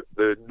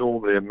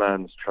normally a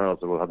man's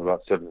trouser will have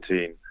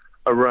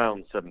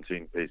around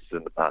 17 pieces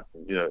in the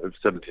pattern,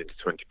 17 to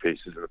 20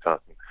 pieces in the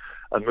pattern.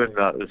 And with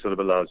that, it sort of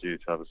allows you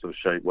to have a sort of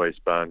shaped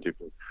waistband. You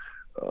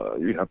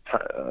have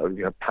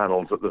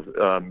panels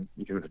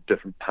you can have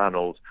different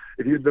panels.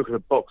 If you look at a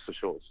boxer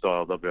short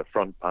style, there'll be a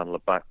front panel, a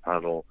back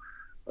panel.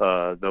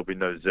 There'll be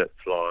no zip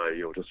fly.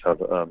 You'll just have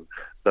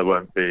there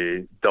won't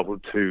be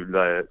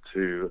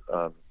two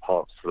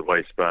parts to the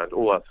waistband,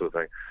 all that sort of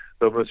thing.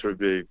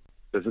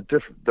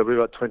 There'll be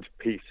about 20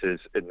 pieces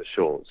in the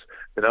shorts.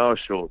 In our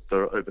shorts,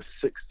 there are over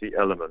 60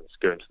 elements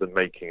going to the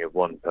making of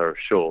one pair of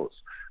shorts,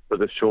 but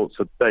the shorts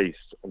are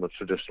based on the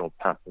traditional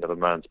pattern of a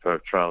man's pair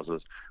of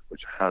trousers,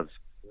 which has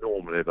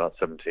normally about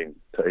 17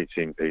 to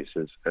 18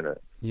 pieces in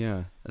it.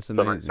 Yeah, that's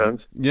amazing. Does that make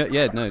sense?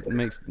 Yeah, no,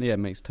 it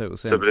makes total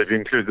sense. So, but if you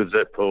include the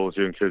zip pulls,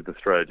 you include the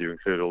thread, you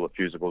include all the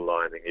fusible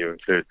lining, you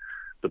include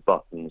the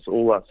buttons,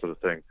 all that sort of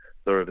thing,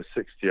 there are over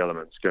 60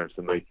 elements going to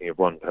the making of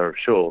one pair of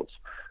shorts,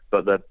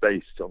 but they're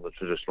based on the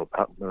traditional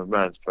pattern of a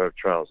man's pair of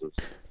trousers.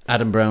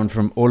 Adam Brown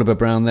from Oliver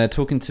Brown there,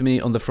 talking to me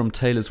on the From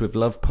Tailors with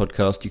Love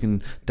podcast. You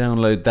can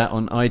download that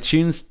on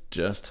iTunes.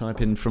 Just type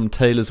in From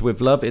Tailors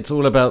with Love. It's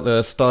all about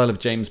the style of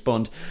James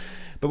Bond.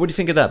 But what do you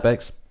think of that,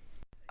 Bex?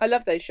 I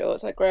love those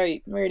shorts. They're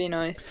great. Really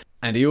nice.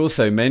 And he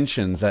also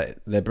mentions that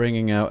they're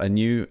bringing out a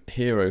new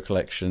hero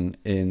collection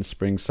in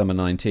spring/summer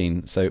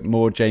 19. So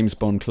more James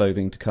Bond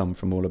clothing to come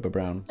from Oliver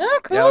Brown. Oh,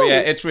 cool. Oh, yeah,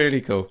 it's really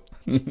cool.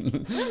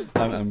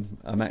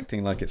 I'm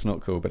acting like it's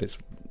not cool, but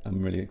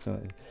I'm really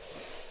excited.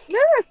 Yeah,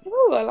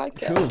 cool. I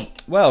like it. Cool.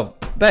 Well,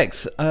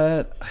 Bex,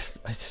 I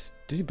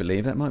do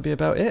believe that might be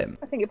about it.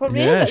 I think it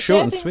probably is. Yeah,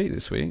 short and sweet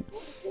this week.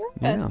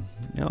 Yeah.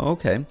 Oh,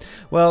 okay.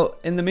 Well,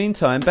 in the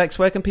meantime, Bex,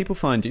 where can people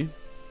find you?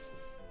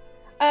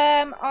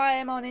 I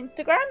am on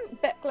Instagram,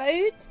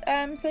 Beckloads.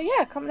 So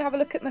yeah, come and have a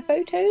look at my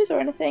photos or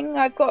anything.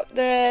 I've got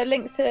the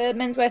links to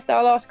menswear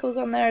style articles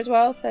on there as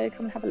well, so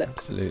come and have a look.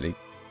 Absolutely.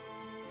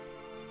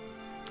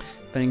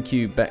 Thank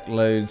you,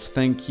 Beckloads.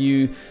 Thank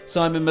you,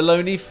 Simon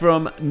Maloney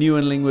from New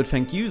and Lingwood.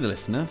 Thank you, the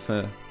listener,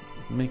 for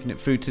making it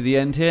through to the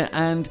end here.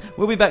 And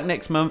we'll be back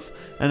next month.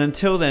 And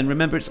until then,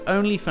 remember, it's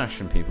only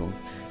fashion, people.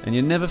 And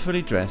you're never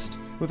fully dressed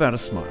without a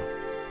smile.